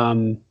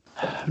 And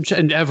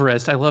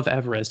Everest, I love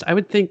Everest. I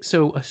would think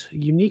so. A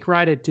unique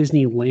ride at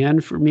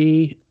Disneyland for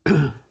me.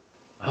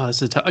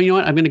 This is tough. You know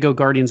what? I'm going to go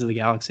Guardians of the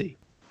Galaxy.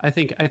 I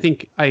think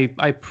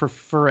I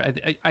prefer.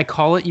 I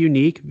call it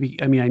unique.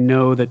 I mean, I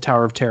know that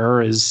Tower of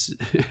Terror is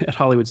at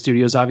Hollywood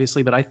Studios,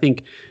 obviously, but I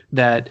think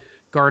that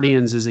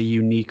Guardians is a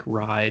unique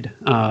ride.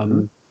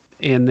 And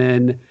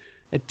then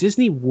at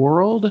Disney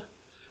World,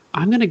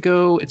 I'm going to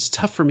go. It's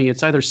tough for me.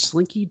 It's either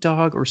Slinky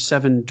Dog or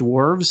Seven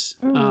Dwarves.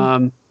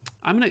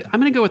 I'm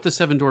gonna go with the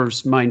Seven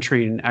Dwarves Mine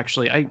Train.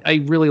 Actually,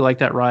 I really like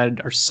that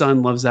ride. Our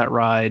son loves that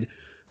ride.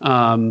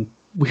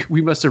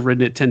 We must have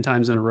ridden it 10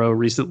 times in a row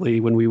recently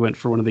when we went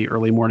for one of the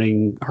early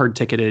morning hard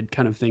ticketed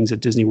kind of things at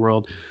Disney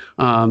World.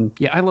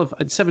 I love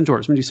Seven Dwarves.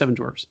 I'm gonna do Seven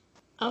Dwarves.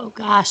 Oh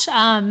gosh.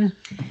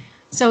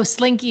 So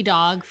Slinky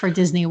Dog for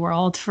Disney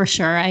World for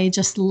sure. I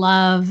just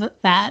love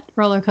that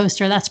roller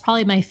coaster. That's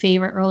probably my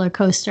favorite roller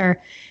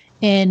coaster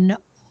in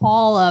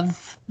all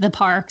of the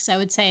parks. I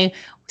would say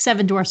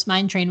Seven Dwarfs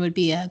Mine Train would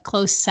be a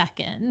close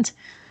second.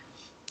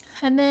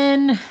 And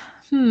then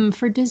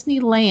for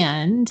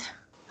Disneyland,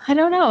 I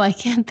don't know. I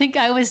can't think.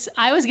 I was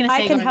going to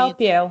say. I can help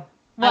you.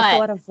 What? I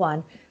thought of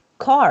one.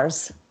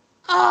 Cars.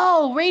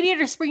 Oh,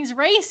 Radiator Springs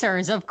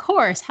Racers, of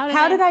course.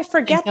 How did I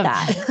forget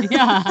that?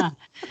 Yeah,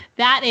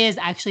 that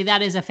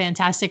is a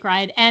fantastic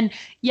ride. And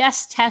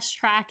yes, Test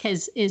Track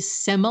is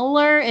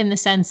similar in the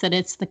sense that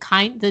it's the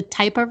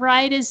type of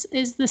ride is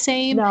the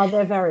same. No,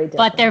 they're very different.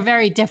 But they're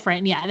very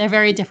different. Yeah, they're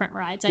very different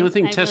rides. The only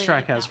thing Test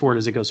Track has for it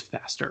is it goes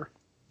faster.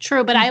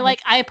 True, but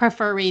I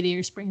prefer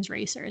Radiator Springs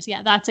Racers.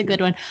 Yeah, that's a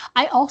good one.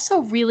 I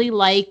also really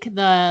like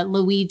the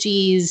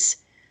Luigi's.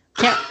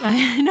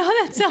 I know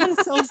that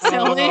sounds so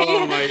silly.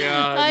 Oh my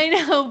god! I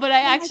know, but I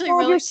actually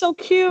you're so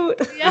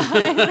cute.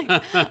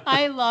 Yeah,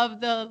 I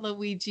love the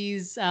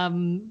Luigi's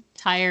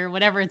tire,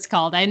 whatever it's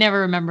called. I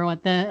never remember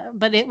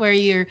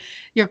where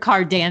your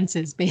car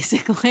dances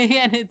basically,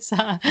 and it's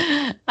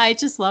I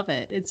just love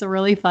it. It's a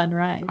really fun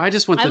ride. I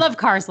love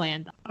Cars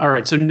Land. All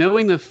right, so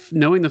knowing the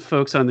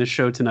folks on this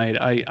show tonight,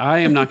 I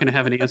am not going to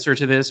have an answer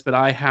to this, but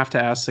I have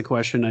to ask the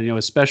question. I know,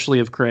 especially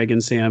of Craig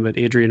and Sam, but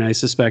Adrian, I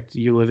suspect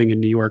you living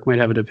in New York might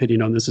have an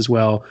opinion on this as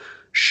well.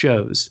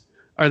 Shows.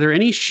 Are there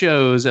any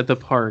shows at the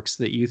parks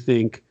that you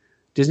think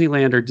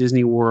Disneyland or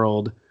Disney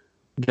World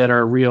that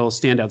are real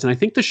standouts? And I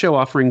think the show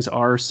offerings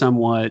are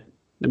somewhat.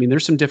 I mean,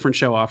 there's some different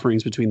show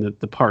offerings between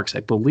the parks,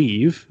 I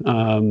believe.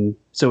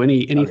 So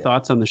any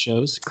thoughts on the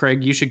shows?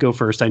 Craig, you should go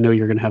first. I know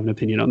you're going to have an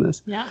opinion on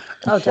this. Yeah.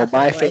 Oh, so definitely.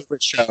 my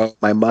favorite show,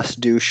 my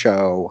must-do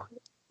show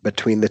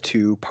between the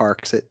two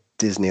parks at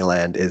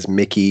Disneyland is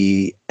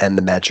Mickey and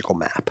the Magical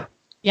Map.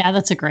 Yeah,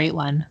 that's a great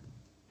one.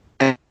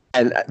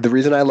 And the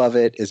reason I love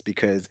it is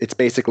because it's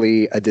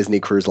basically a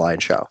Disney Cruise Line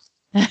show.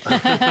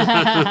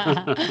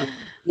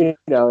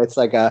 It's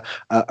like a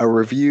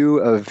review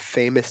of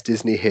famous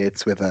Disney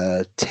hits with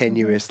a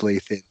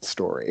tenuously thin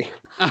story.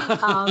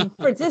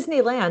 For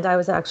Disneyland, I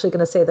was actually going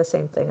to say the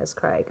same thing as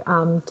Craig.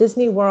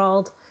 Disney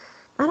World,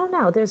 I don't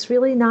know. There's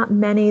really not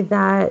many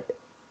that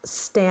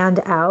stand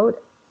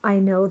out. I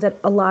know that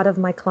a lot of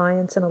my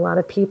clients and a lot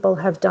of people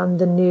have done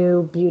the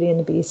new Beauty and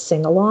the Beast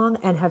sing-along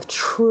and have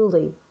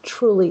truly,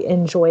 truly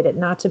enjoyed it,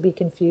 not to be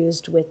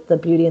confused with the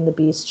Beauty and the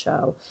Beast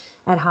show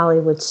at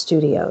Hollywood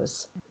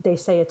Studios. They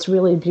say it's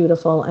really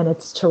beautiful and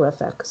it's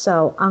terrific.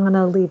 So I'm going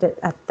to leave it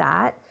at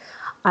that.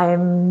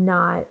 I'm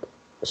not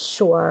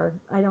sure.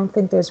 I don't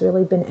think there's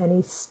really been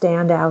any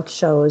standout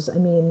shows. I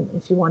mean,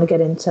 if you want to get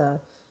into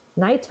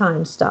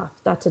nighttime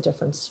stuff, that's a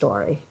different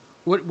story.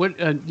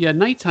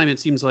 Nighttime it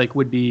seems like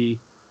would be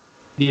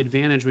the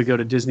advantage would go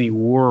to Disney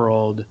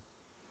World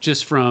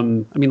just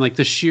from, I mean, like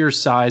the sheer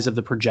size of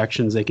the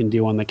projections they can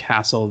do on the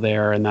castle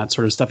there and that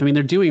sort of stuff. I mean,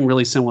 they're doing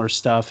really similar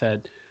stuff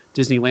at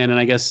Disneyland. And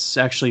I guess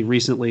actually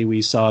recently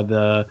we saw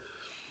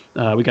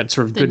we got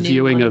sort of good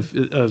viewing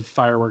of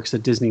fireworks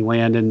at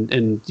Disneyland.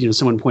 And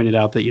someone pointed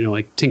out that,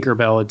 like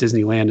Tinkerbell at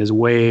Disneyland is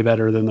way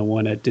better than the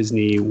one at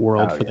Disney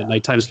World the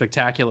nighttime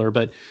spectacular.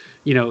 But,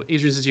 Adrian,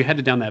 since you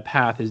headed down that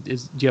path, do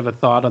you have a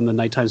thought on the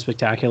nighttime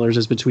spectaculars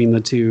as between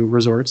the two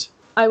resorts?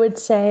 I would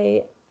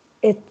say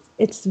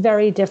it's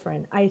very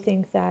different. I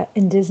think that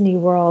in Disney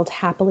World,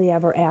 Happily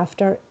Ever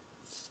After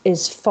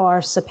is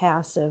far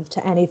surpassive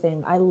to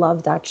anything. I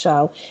love that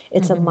show.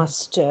 It's a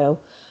must-do.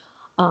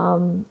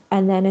 And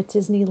then at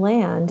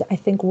Disneyland, I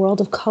think World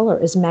of Color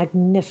is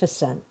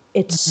magnificent.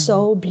 It's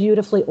so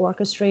beautifully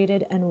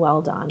orchestrated and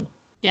well done.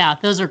 Yeah,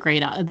 those are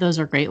great. Those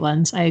are great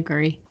ones. I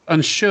agree.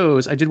 On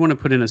shows, I did want to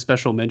put in a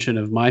special mention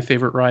of my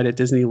favorite ride at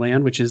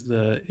Disneyland, which is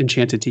the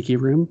Enchanted Tiki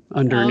Room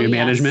under new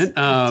management.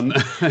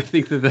 I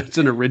think that's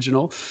an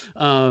original.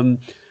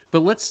 But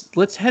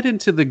let's head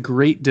into the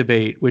great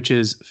debate, which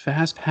is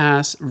Fast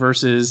Pass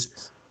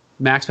versus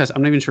Max Pass.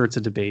 I'm not even sure it's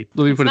a debate.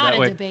 Let me put it that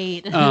way. It's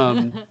not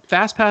a debate.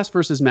 Fast Pass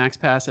versus Max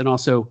Pass, and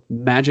also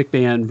Magic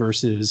Band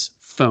versus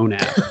Phone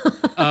App.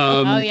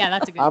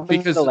 That's a good I'm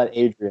going to let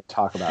Adrian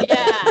talk about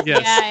that.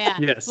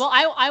 Yes. Well,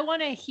 I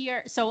want to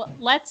hear. So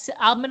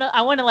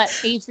I want to let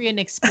Adrian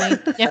explain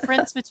the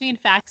difference between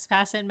Fast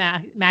Pass and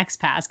Max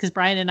Pass, because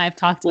Brian and I have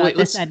talked about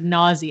this ad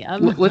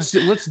nauseum.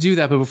 Let's do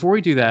that. But before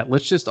we do that,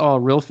 let's just all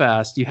real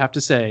fast. You have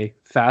to say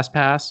Fast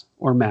Pass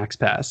or Max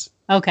Pass.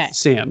 Okay.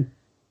 Sam.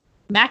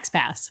 Max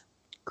Pass.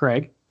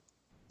 Craig.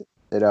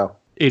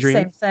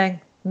 Adrienne? Same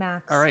thing,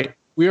 Max. All right.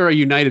 We are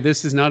united.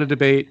 This is not a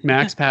debate.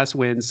 Max Pass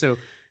wins. So,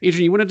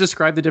 Adrienne, you want to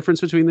describe the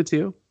difference between the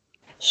two?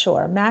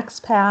 Sure. Max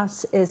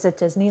Pass is at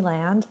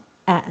Disneyland,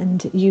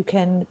 and you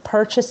can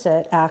purchase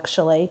it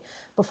actually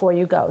before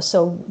you go.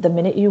 So the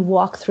minute you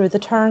walk through the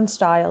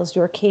turnstiles,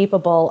 you're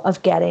capable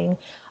of getting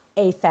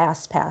a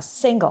Fast Pass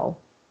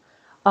single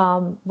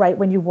right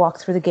when you walk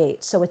through the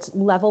gate. So it's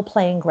level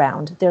playing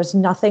ground. There's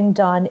nothing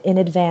done in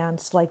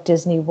advance like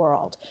Disney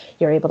World.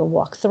 You're able to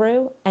walk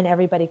through and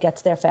everybody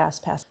gets their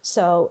Fast Pass.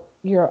 So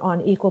you're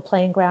on equal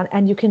playing ground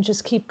and you can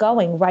just keep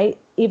going, right?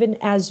 Even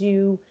as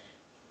you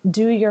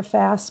do your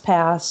Fast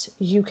Pass,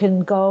 you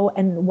can go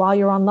and while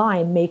you're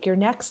online, make your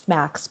next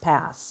Max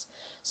Pass.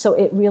 So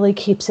it really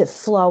keeps it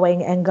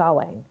flowing and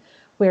going.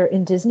 Where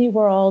in Disney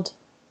World,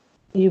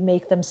 you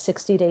make them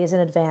 60 days in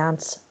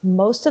advance.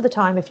 Most of the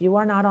time, if you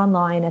are not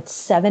online at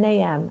 7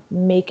 a.m.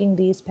 making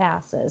these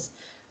passes,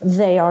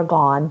 they are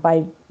gone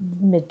by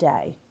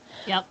midday.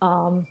 Yep.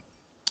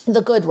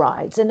 The good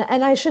rides, and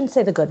I shouldn't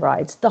say the good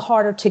rides, the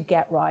harder to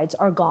get rides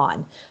are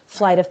gone.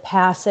 Flight of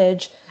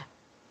Passage,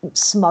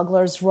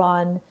 Smuggler's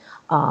Run,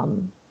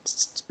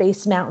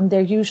 Space Mountain,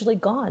 they're usually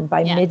gone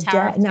by midday.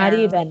 Tower of Not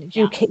Terror. even.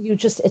 You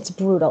just, it's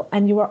brutal.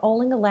 And you are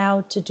only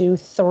allowed to do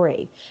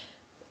 3.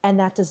 And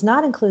that does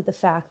not include the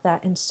fact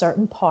that in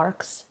certain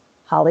parks,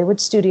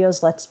 Hollywood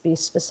Studios, let's be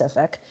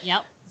specific,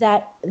 Yep.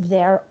 that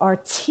there are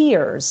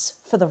tiers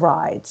for the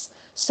rides.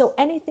 So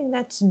anything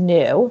that's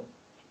new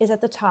is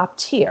at the top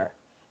tier.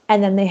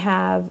 And then they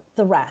have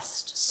the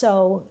rest.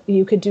 So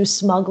you could do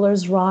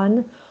Smuggler's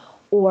Run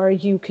or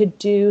you could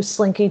do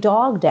Slinky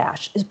Dog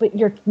Dash, but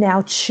you're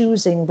now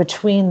choosing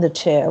between the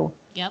two.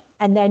 Yep.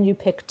 And then you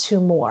pick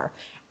 2 more.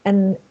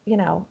 And,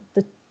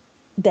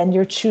 then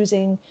you're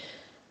choosing,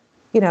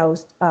 you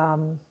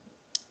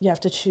have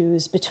to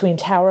choose between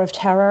Tower of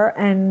Terror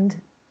and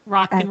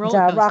Rock and Roller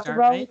Coaster. Rock and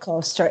Roller right?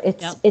 Coaster.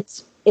 Yep.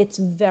 It's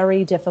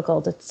very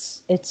difficult.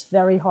 It's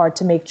very hard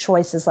to make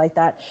choices like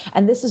that.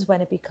 And this is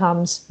when it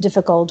becomes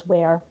difficult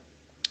where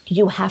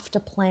you have to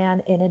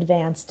plan in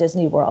advance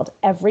Disney World.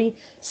 Every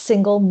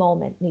single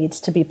moment needs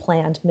to be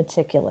planned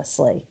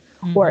meticulously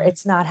or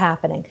it's not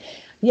happening.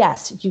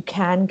 Yes, you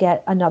can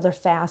get another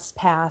Fast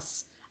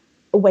Pass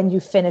when you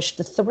finish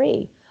the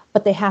 3,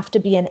 but they have to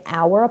be an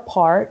hour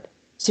apart.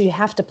 So you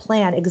have to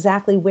plan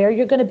exactly where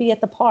you're going to be at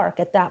the park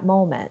at that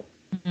moment.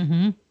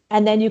 Mm-hmm.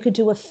 And then you could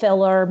do a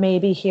filler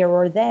maybe here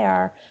or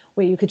there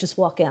where you could just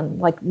walk in,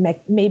 like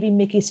maybe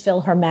Mickey's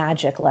Fill Her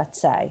Magic, let's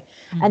say.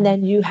 Mm-hmm.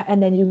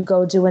 And then you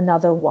go do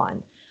another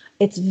one.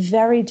 It's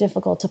very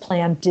difficult to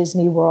plan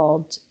Disney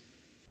World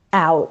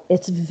out.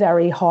 It's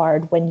very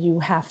hard when you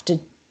have to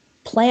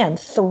plan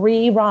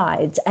 3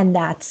 rides and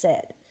that's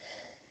it.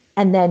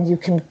 And then you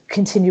can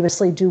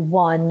continuously do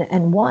 1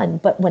 and 1.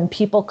 But when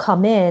people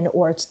come in,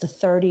 or it's the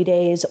 30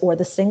 days or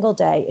the single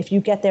day, if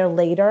you get there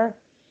later,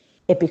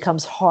 it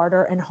becomes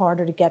harder and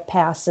harder to get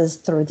passes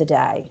through the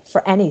day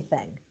for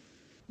anything.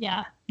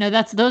 Yeah, no,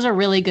 those are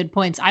really good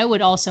points. I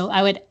would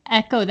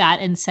echo that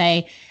and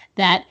say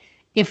that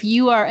if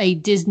you are a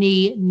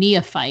Disney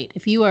neophyte,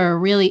 if you are a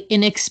really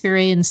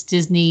inexperienced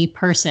Disney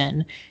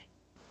person,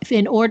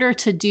 in order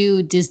to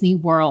do Disney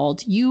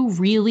World, you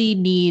really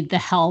need the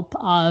help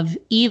of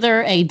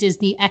either a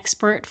Disney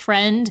expert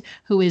friend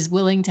who is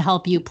willing to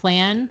help you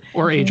plan,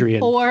 or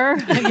Adrienne, or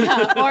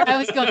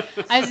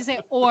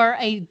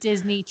a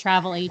Disney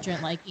travel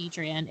agent like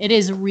Adrienne. It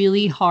is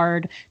really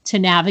hard to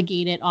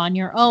navigate it on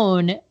your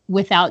own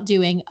without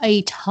doing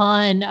a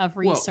ton of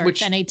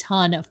research and a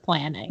ton of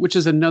planning. Which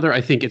is another, I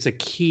think it's a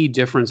key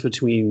difference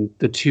between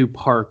the 2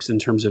 parks in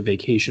terms of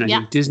vacation. I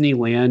think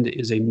Disneyland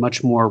is a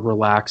much more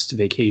relaxed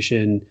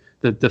vacation.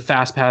 The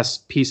Fast Pass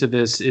piece of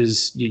this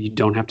is you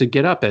don't have to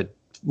get up at,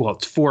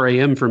 it's 4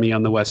 a.m. for me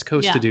on the West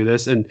Coast to do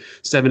this and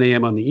 7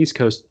 a.m. on the East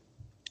Coast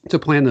to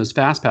plan those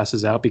Fast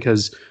Passes out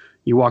because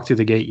you walk through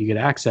the gate, you get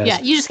access.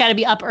 Yeah, you just got to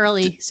be up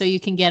early so you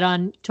can get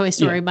on Toy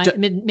Story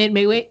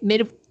Midway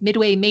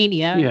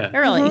Mania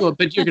early. Well,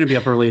 but you're going to be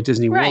up early at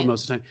Disney World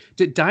most of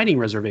the time. Dining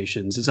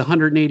reservations, it's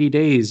 180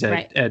 days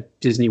at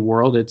Disney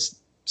World. It's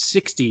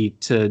 60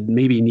 to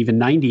maybe even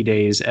 90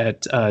 days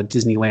at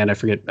Disneyland.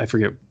 I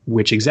forget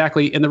which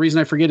exactly. And the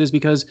reason I forget is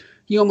because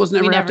you almost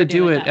never have to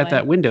do it at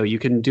that window. You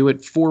can do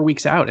it 4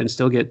 weeks out and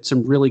still get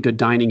some really good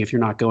dining if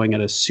you're not going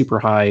at a super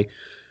high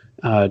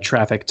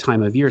traffic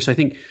time of year. So I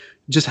think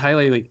just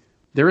highlighting,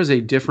 there is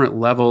a different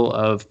level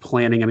of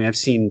planning. I mean, I've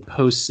seen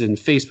posts in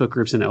Facebook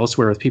groups and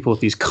elsewhere with people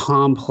with these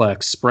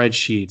complex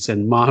spreadsheets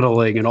and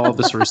modeling and all of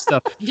this sort of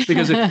stuff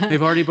because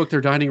they've already booked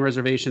their dining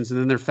reservations and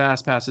then their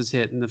Fast Passes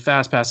hit and the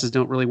Fast Passes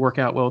don't really work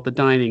out well with the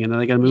dining and then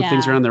they got to move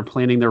things around. They're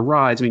planning their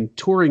rides. I mean,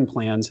 Touring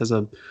Plans has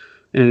an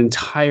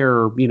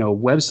entire,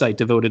 website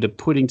devoted to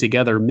putting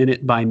together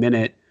minute by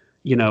minute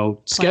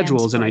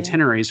schedules and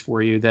itineraries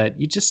for you that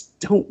you just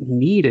don't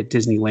need at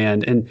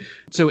Disneyland. And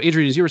so,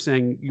 Adrienne, as you were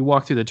saying, you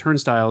walk through the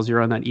turnstiles,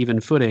 you're on that even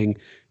footing,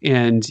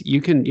 and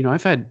you can,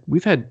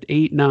 we've had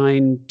 8,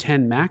 9,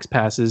 10 Max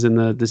Passes, and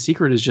the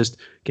secret is just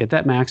get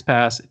that Max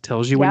Pass. It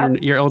tells you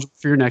when you're eligible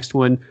for your next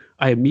one.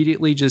 I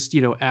immediately just,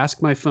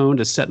 ask my phone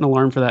to set an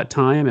alarm for that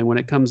time. And when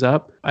it comes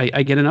up,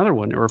 I get another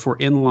one. Or if we're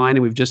in line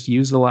and we've just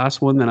used the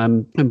last one, then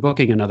I'm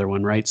booking another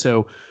one, right?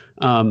 So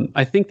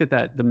I think that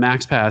the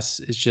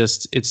MaxPass is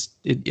just,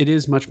 it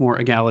is much more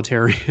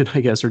egalitarian,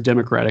 I guess, or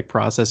democratic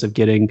process of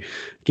getting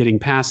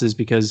passes,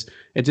 because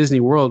at Disney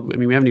World, I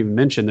mean, we haven't even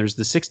mentioned there's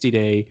the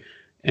 60-day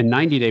and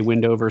 90-day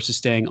window versus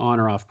staying on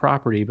or off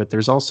property. But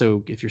there's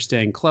also, if you're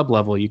staying club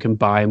level, you can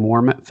buy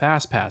more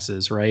fast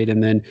passes, right?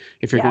 And then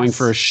if you're going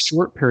for a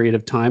short period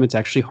of time, it's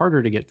actually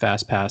harder to get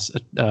fast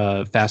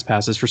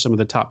passes for some of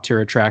the top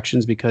tier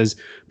attractions, because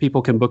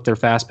people can book their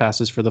fast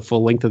passes for the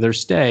full length of their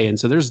stay. And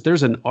so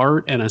there's an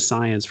art and a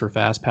science for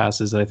fast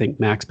passes that I think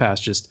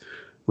MaxPass just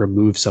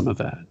removes some of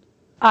that.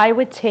 I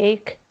would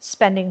take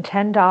spending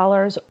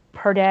 $10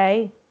 per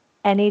day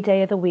any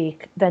day of the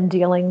week than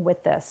dealing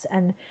with this.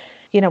 And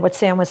what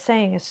Sam was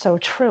saying is so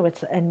true.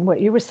 And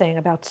what you were saying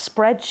about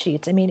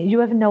spreadsheets. I mean, you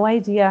have no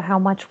idea how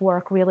much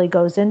work really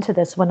goes into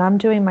this. When I'm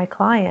doing my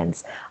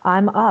clients,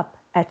 I'm up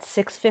at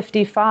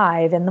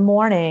 6:55 in the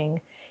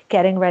morning,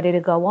 getting ready to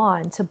go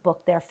on to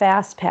book their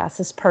fast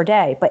passes per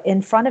day. But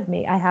in front of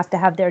me, I have to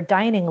have their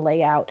dining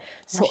layout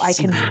so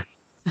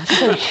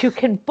you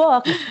can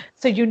book,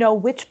 so you know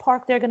which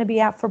park they're going to be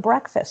at for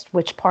breakfast,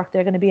 which park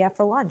they're going to be at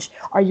for lunch.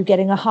 Are you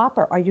getting a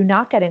hopper? Are you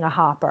not getting a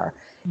hopper?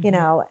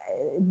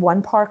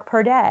 One park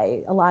per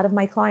day. A lot of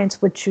my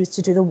clients would choose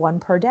to do the one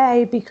per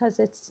day because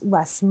it's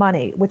less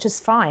money, which is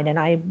fine. And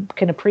I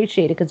can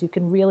appreciate it, because you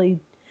can really,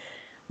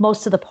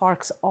 most of the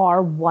parks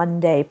are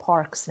one-day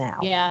parks now.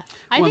 Yeah.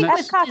 I think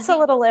Epcot's a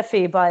little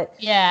iffy, but...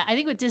 Yeah, I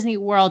think with Disney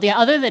World,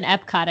 other than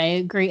Epcot, I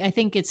agree. I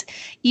think it's,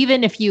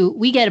 even if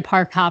we get a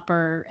park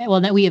hopper,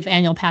 well, we have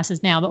annual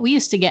passes now, but we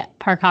used to get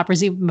park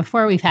hoppers even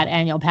before we've had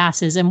annual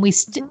passes. And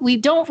we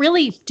don't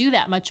really do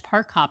that much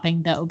park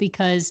hopping, though,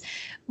 because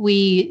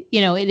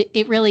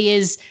it really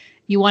is,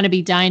 you want to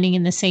be dining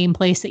in the same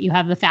place that you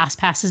have the fast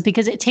passes,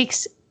 because it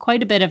takes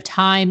quite a bit of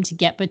time to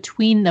get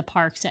between the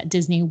parks at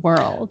Disney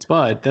World.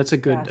 But that's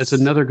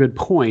another good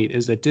point,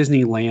 is that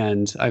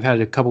Disneyland, I've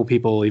had a couple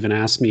people even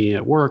ask me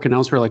at work and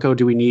elsewhere, like, oh,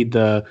 do we need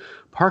the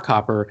park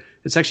hopper?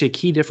 It's actually a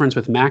key difference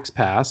with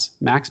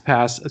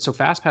MaxPass. So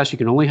Fast Pass, you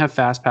can only have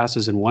fast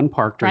passes in one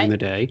park during the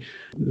day.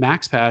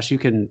 MaxPass, you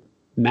can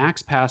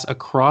max pass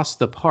across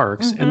the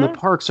parks, and the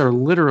parks are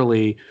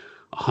literally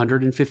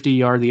 150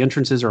 yards. The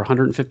entrances are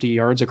 150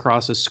 yards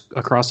across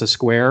a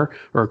square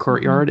or a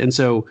courtyard. And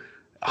so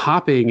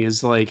hopping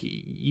is like,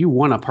 you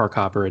want a park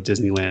hopper at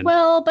Disneyland.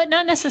 Well, but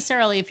not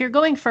necessarily. If you're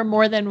going for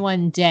more than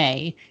one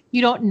day,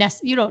 you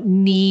don't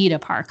need a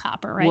park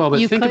hopper, right? Well, but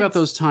think about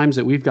those times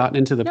that we've gotten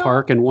into the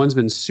park and one's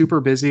been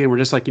super busy and we're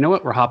just like, you know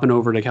what, we're hopping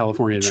over to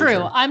California Adventure.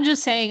 True. I'm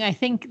just saying, I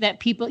think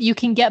that you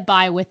can get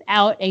by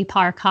without a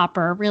park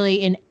hopper really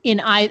in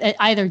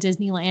either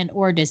Disneyland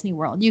or Disney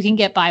World. You can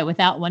get by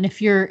without one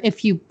if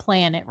you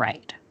plan it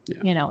right.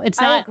 Yeah. It's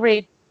not. I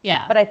agree.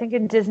 Yeah. But I think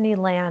in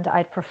Disneyland,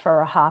 I'd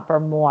prefer a hopper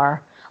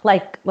more.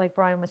 Like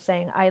Brian was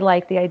saying, I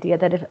like the idea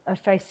that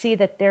if I see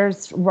that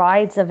there's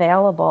rides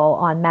available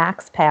on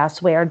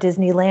MaxPass where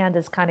Disneyland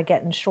is kind of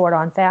getting short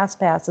on fast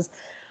passes,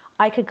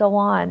 I could go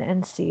on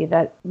and see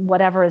that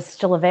whatever is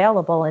still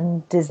available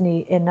in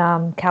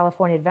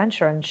California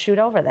Adventure and shoot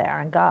over there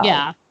and go.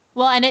 Yeah.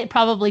 Well, and it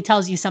probably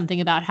tells you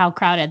something about how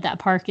crowded that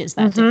park is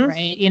that day,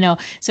 right?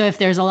 So if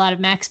there's a lot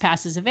of Max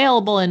Passes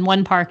available in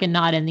one park and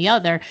not in the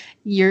other,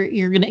 you're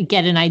going to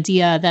get an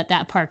idea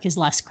that park is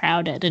less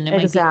crowded, and it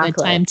might be a good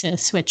time to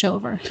switch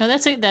over. So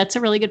that's a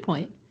really good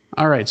point.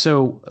 All right,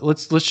 so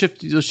let's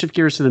shift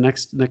gears to the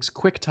next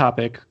quick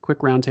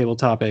roundtable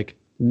topic: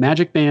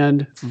 Magic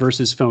Band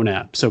versus phone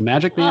app. So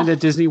Magic Band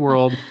at Disney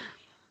World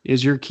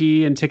is your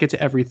key and ticket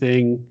to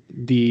everything.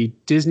 The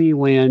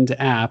Disneyland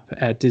app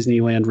at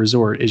Disneyland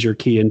Resort is your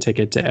key and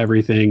ticket to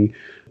everything.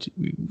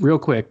 Real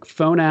quick,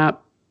 phone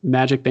app,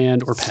 Magic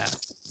Band, or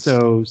pass?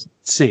 So,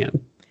 Sam.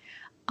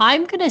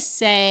 I'm going to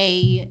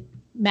say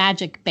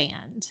Magic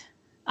Band.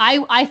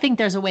 I think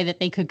there's a way that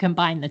they could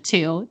combine the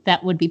two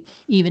that would be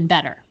even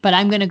better, but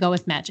I'm going to go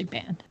with Magic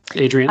Band.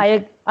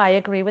 Adrienne? I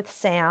agree with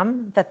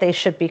Sam that they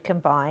should be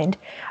combined.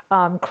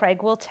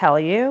 Craig will tell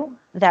you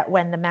that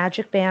when the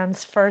Magic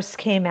Bands first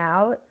came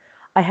out,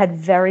 I had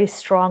very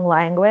strong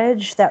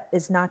language that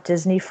is not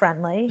Disney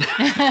friendly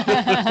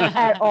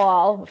at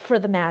all for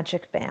the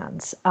Magic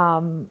Bands.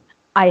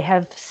 I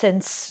have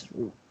since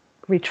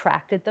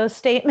retracted those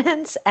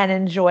statements and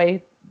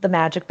enjoy the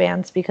Magic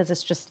Bands because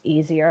it's just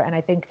easier. And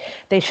I think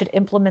they should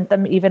implement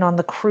them even on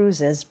the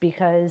cruises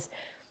because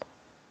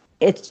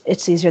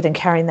it's easier than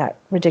carrying that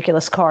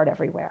ridiculous card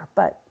everywhere.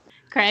 But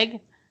Craig?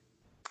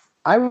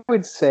 I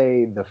would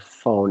say the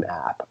phone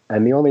app.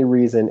 And the only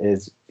reason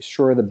is,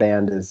 sure, the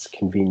band is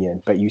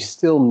convenient, but you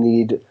still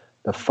need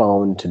the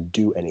phone to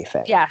do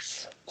anything.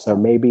 Yes. So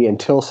maybe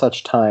until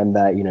such time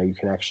that, you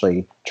can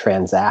actually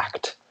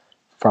transact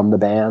from the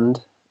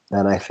band,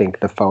 then I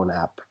think the phone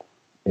app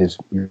is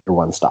your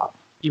one stop.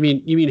 You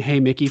mean Hey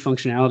Mickey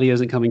functionality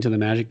isn't coming to the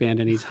Magic Band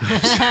anytime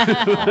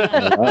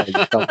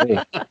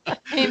soon?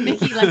 Hey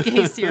Mickey, like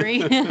Hey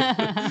Siri.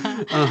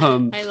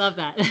 I love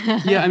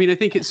that. Yeah, I mean, I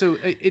think so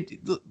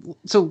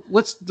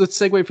let's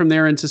segue from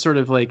there into sort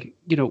of like,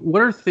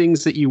 what are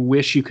things that you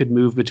wish you could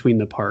move between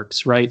the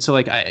parks, right? So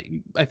like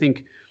I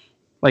think,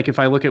 like, if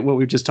I look at what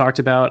we've just talked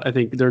about, I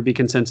think there would be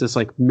consensus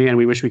like, man,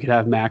 we wish we could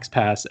have Max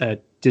Pass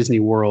at Disney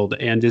World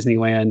and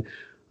Disneyland.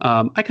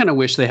 I kind of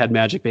wish they had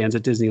Magic Bands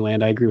at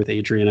Disneyland. I agree with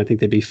Adrian. I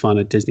think they'd be fun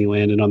at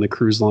Disneyland and on the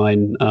cruise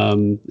line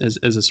as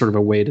a sort of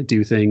a way to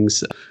do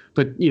things.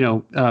 But,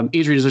 Adrian,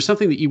 is there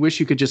something that you wish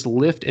you could just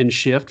lift and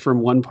shift from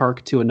one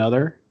park to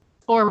another?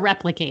 Or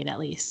replicate, at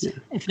least,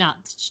 if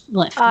not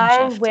lift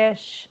and shift.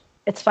 Wish,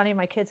 it's funny,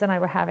 my kids and I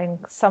were having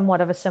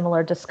somewhat of a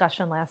similar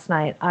discussion last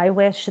night. I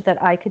wish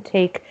that I could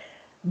take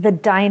the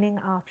dining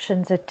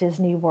options at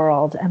Disney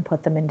World and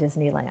put them in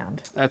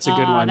Disneyland. That's a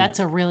good one. That's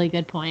a really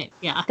good point.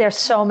 Yeah. There's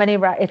so many,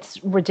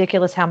 it's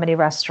ridiculous how many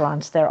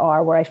restaurants there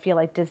are where I feel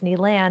like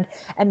Disneyland,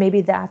 and maybe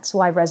that's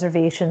why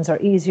reservations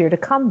are easier to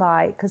come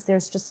by, because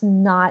there's just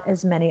not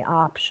as many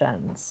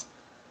options.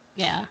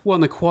 Yeah. Well,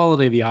 and the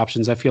quality of the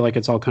options, I feel like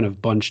it's all kind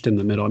of bunched in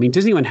the middle. I mean,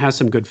 Disneyland has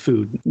some good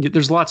food.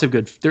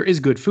 There is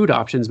good food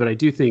options, but I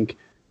do think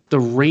the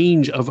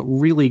range of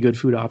really good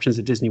food options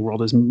at Disney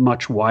World is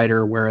much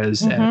wider,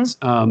 whereas at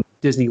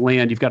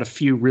Disneyland, you've got a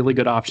few really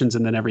good options,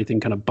 and then everything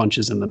kind of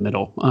bunches in the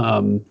middle.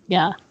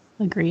 Yeah,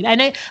 agreed.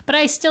 But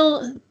I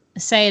still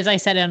say, as I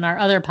said in our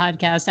other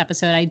podcast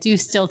episode, I do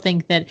still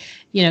think that,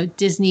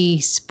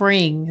 Disney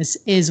Springs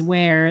is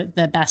where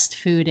the best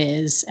food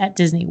is at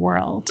Disney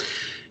World.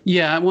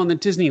 Yeah, well, in the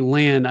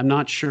Disneyland, I'm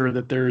not sure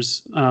that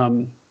there's...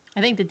 I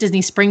think the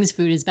Disney Springs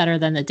food is better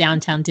than the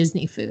downtown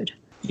Disney food.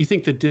 You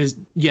think that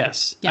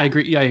yes, yeah. I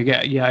agree. Yeah,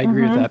 I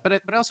agree with that.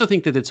 But I also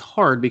think that it's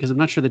hard because I'm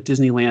not sure that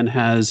Disneyland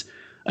has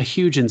a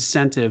huge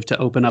incentive to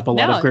open up a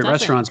lot of great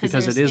restaurants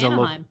because it is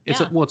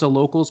it's a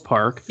locals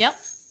park. Yep.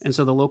 And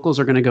so the locals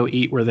are going to go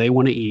eat where they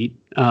want to eat.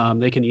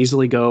 They can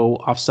easily go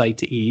off-site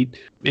to eat.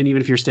 And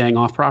even if you're staying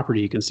off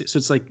property, you can see. So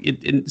it's like,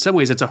 in some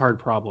ways, it's a hard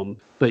problem.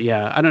 But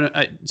yeah, I don't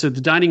know. So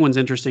the dining one's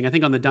interesting. I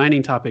think on the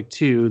dining topic,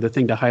 too, the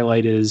thing to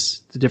highlight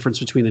is the difference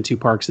between the two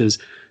parks is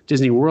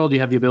Disney World, you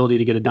have the ability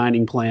to get a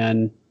dining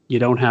plan. You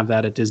don't have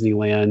that at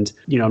Disneyland.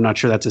 I'm not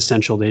sure that's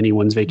essential to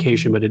anyone's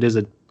vacation, but it is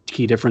a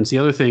key difference. The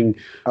other thing...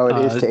 Oh, it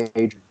is to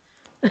Adrian.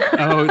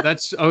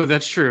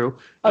 that's true.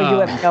 You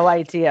have no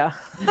idea.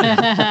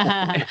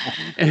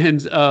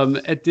 And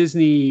at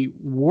Disney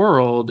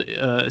World,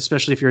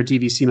 especially if you're a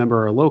DVC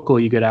member or a local,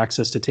 you get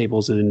access to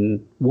tables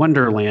in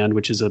Wonderland,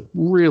 which is a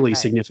really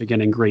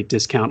significant and great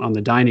discount on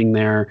the dining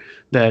there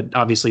that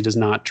obviously does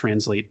not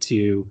translate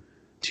to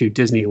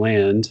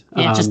Disneyland.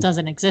 Yeah, it just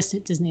doesn't exist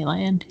at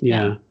Disneyland.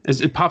 Yeah.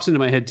 As it pops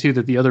into my head, too,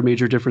 that the other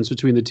major difference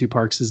between the two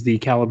parks is the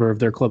caliber of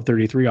their Club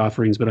 33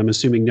 offerings, but I'm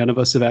assuming none of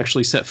us have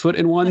actually set foot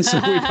in one, so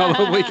we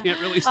probably can't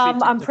really speak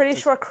to I'm pretty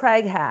sure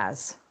Craig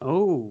has.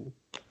 Oh.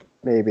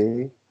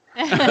 Maybe.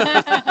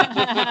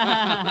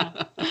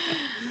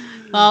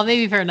 Well,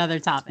 maybe for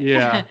another topic.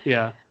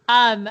 Yeah.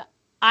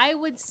 I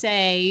would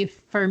say,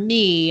 for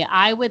me,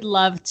 I would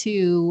love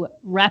to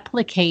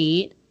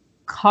replicate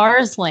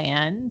Cars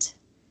Land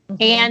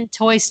and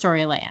Toy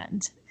Story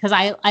Land, because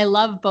I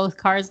love both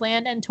Cars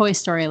Land and Toy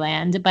Story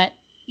Land, but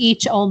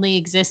each only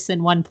exists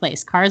in one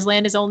place. Cars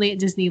Land is only at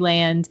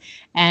Disneyland,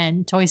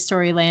 and Toy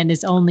Story Land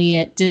is only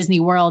at Disney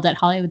World at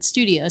Hollywood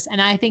Studios.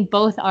 And I think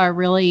both are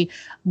really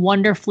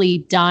wonderfully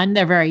done.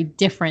 They're very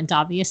different,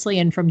 obviously,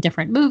 and from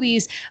different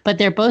movies, but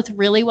they're both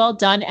really well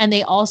done. And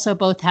they also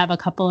both have a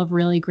couple of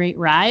really great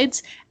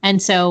rides.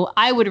 And so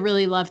I would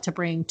really love to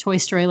bring Toy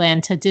Story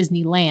Land to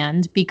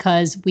Disneyland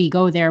because we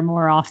go there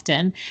more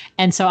often.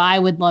 And so I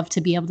would love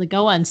to be able to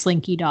go on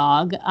Slinky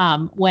Dog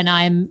when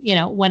I'm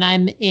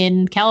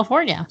in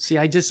California. See,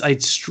 I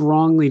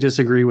strongly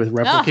disagree with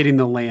replicating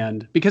the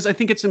land, because I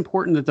think it's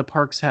important that the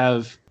parks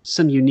have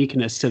some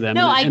uniqueness to them.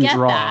 I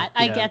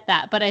get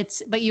that.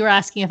 But you were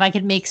asking if I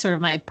could make sort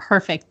of my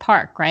perfect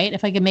park, right?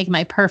 If I could make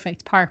my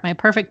perfect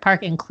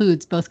park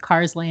includes both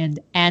Cars Land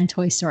and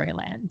Toy Story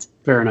Land.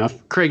 Fair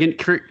enough.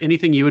 Craig,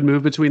 anything you would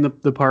move between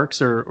the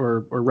parks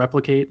or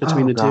replicate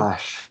between the two?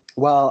 Gosh.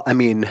 Well, I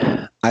mean,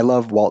 I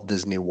love Walt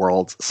Disney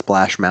World's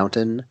Splash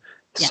Mountain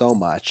so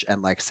much.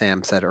 And like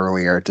Sam said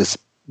earlier, just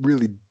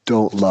really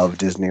don't love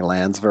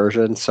Disneyland's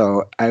version.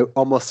 So I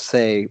almost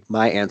say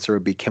my answer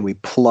would be, can we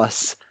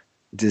plus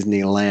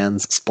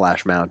Disneyland's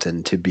Splash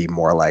Mountain to be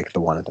more like the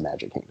one at the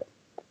Magic Kingdom?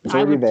 It's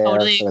already there,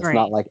 totally so agree.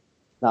 It's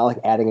not like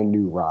adding a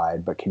new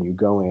ride, but can you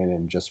go in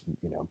and just,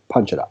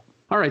 punch it up?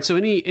 All right. So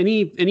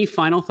any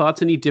final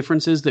thoughts, any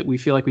differences that we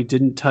feel like we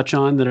didn't touch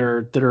on that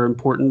are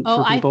important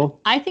for people?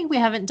 I think we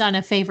haven't done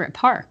a favorite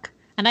park.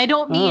 And I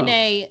don't mean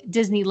a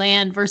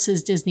Disneyland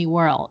versus Disney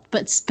World,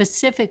 but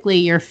specifically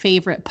your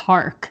favorite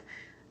park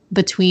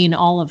between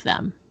all of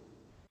them.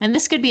 And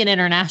this could be an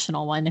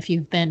international one if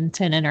you've been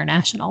to an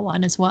international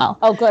one as well.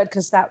 Oh, good,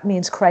 because that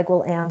means Craig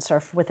will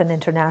answer with an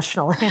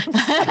international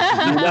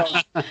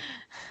answer.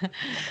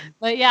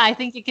 But yeah, I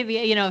think it could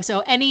be,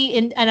 so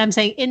and I'm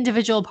saying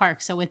individual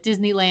parks. So with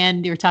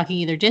Disneyland, you're talking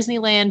either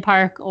Disneyland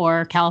Park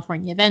or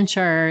California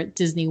Adventure,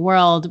 Disney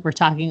World. We're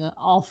talking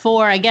all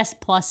four, I guess,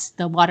 plus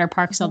the water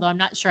parks. Although I'm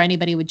not sure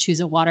anybody would choose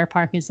a water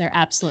park as their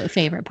absolute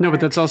favorite park. No, but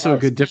that's also a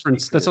good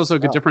difference. That's also a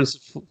good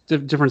difference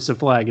to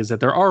flag is that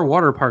there are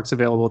water parks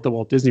available at the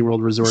Walt Disney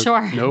World Resort.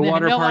 Sure. No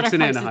water parks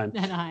in Anaheim.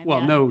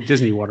 Well, no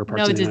Disney water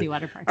parks. No Disney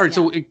water parks. All right,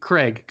 so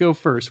Craig, go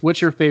first.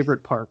 What's your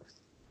favorite park?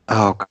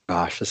 Oh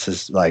gosh, this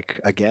is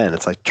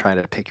it's like trying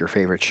to pick your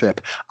favorite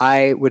ship.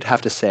 I would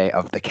have to say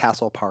of the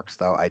castle parks,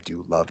 though, I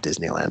do love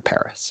Disneyland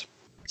Paris.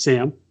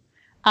 Sam?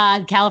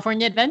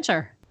 California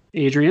Adventure.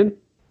 Adrian?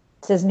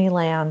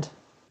 Disneyland.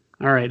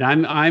 All right,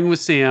 I'm with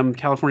Sam.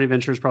 California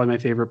Adventure is probably my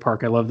favorite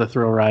park. I love the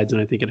thrill rides,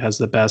 and I think it has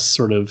the best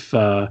sort of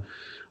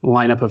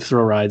lineup of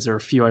thrill rides. There are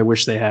a few I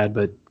wish they had,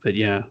 but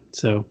yeah.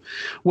 So,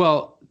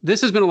 well,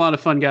 this has been a lot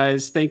of fun,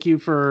 guys. Thank you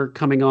for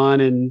coming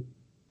on and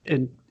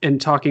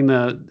talking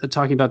about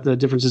the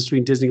differences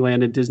between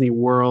Disneyland and Disney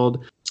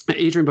World.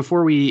 Adrian,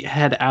 before we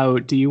head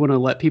out, do you want to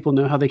let people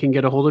know how they can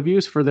get a hold of you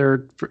for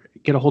their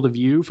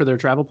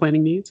travel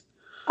planning needs?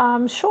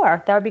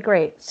 Sure, that would be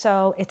great.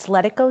 So it's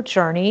Let It Go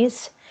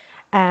Journeys,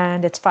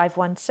 and it's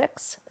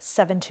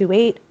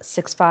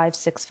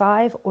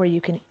 516-728-6565, or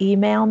you can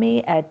email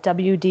me at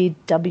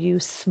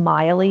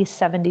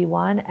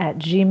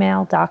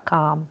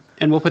wdwsmiley71@gmail.com.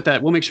 And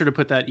we'll make sure to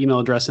put that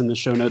email address in the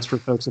show notes for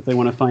folks if they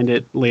want to find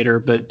it later.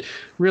 But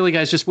really,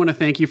 guys, just want to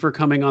thank you for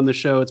coming on the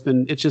show. It's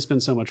just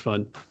been so much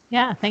fun.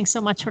 Yeah, thanks so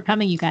much for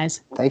coming, you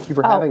guys. Thank you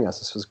for having us.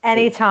 This was great.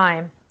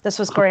 Anytime. This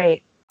was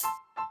great.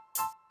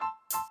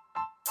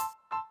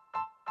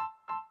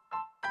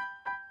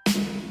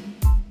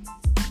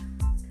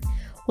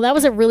 Well, that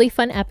was a really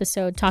fun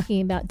episode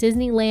talking about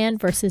Disneyland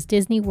versus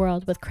Disney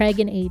World with Craig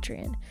and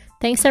Adrian.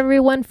 Thanks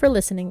everyone for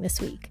listening this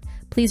week.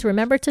 Please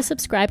remember to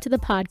subscribe to the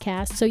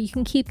podcast so you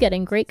can keep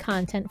getting great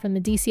content from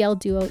the DCL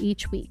duo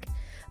each week.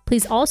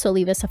 Please also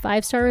leave us a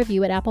 5-star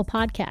review at Apple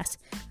Podcasts.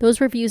 Those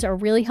reviews are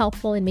really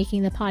helpful in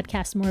making the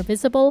podcast more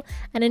visible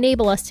and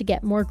enable us to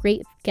get more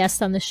great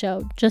guests on the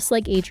show, just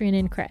like Adrian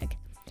and Craig.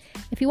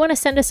 If you want to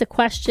send us a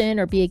question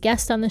or be a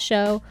guest on the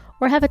show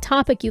or have a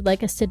topic you'd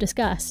like us to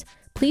discuss,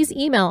 please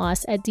email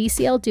us at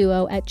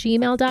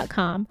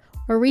dclduo@gmail.com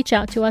or reach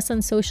out to us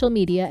on social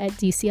media at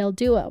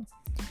DCLDuo.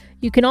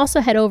 You can also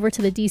head over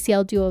to the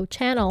DCL Duo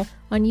channel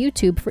on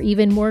YouTube for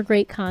even more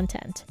great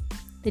content.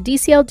 The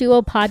DCL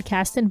Duo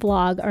podcast and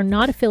vlog are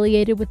not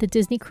affiliated with the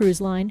Disney Cruise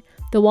Line,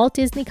 the Walt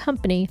Disney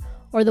Company,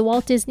 or the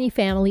Walt Disney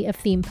family of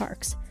theme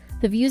parks.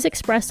 The views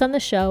expressed on the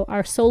show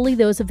are solely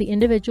those of the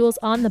individuals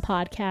on the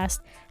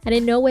podcast and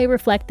in no way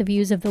reflect the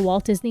views of the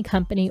Walt Disney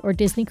Company or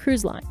Disney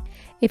Cruise Line.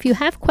 If you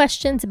have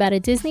questions about a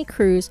Disney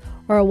cruise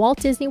or a Walt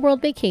Disney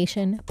World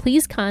vacation,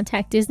 please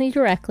contact Disney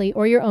directly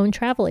or your own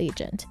travel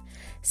agent.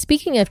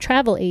 Speaking of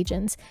travel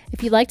agents,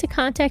 if you'd like to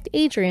contact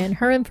Adrian,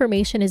 her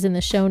information is in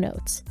the show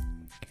notes.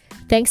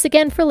 Thanks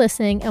again for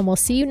listening, and we'll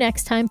see you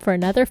next time for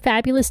another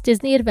fabulous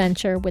Disney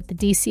adventure with the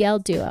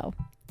DCL Duo.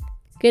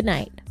 Good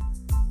night.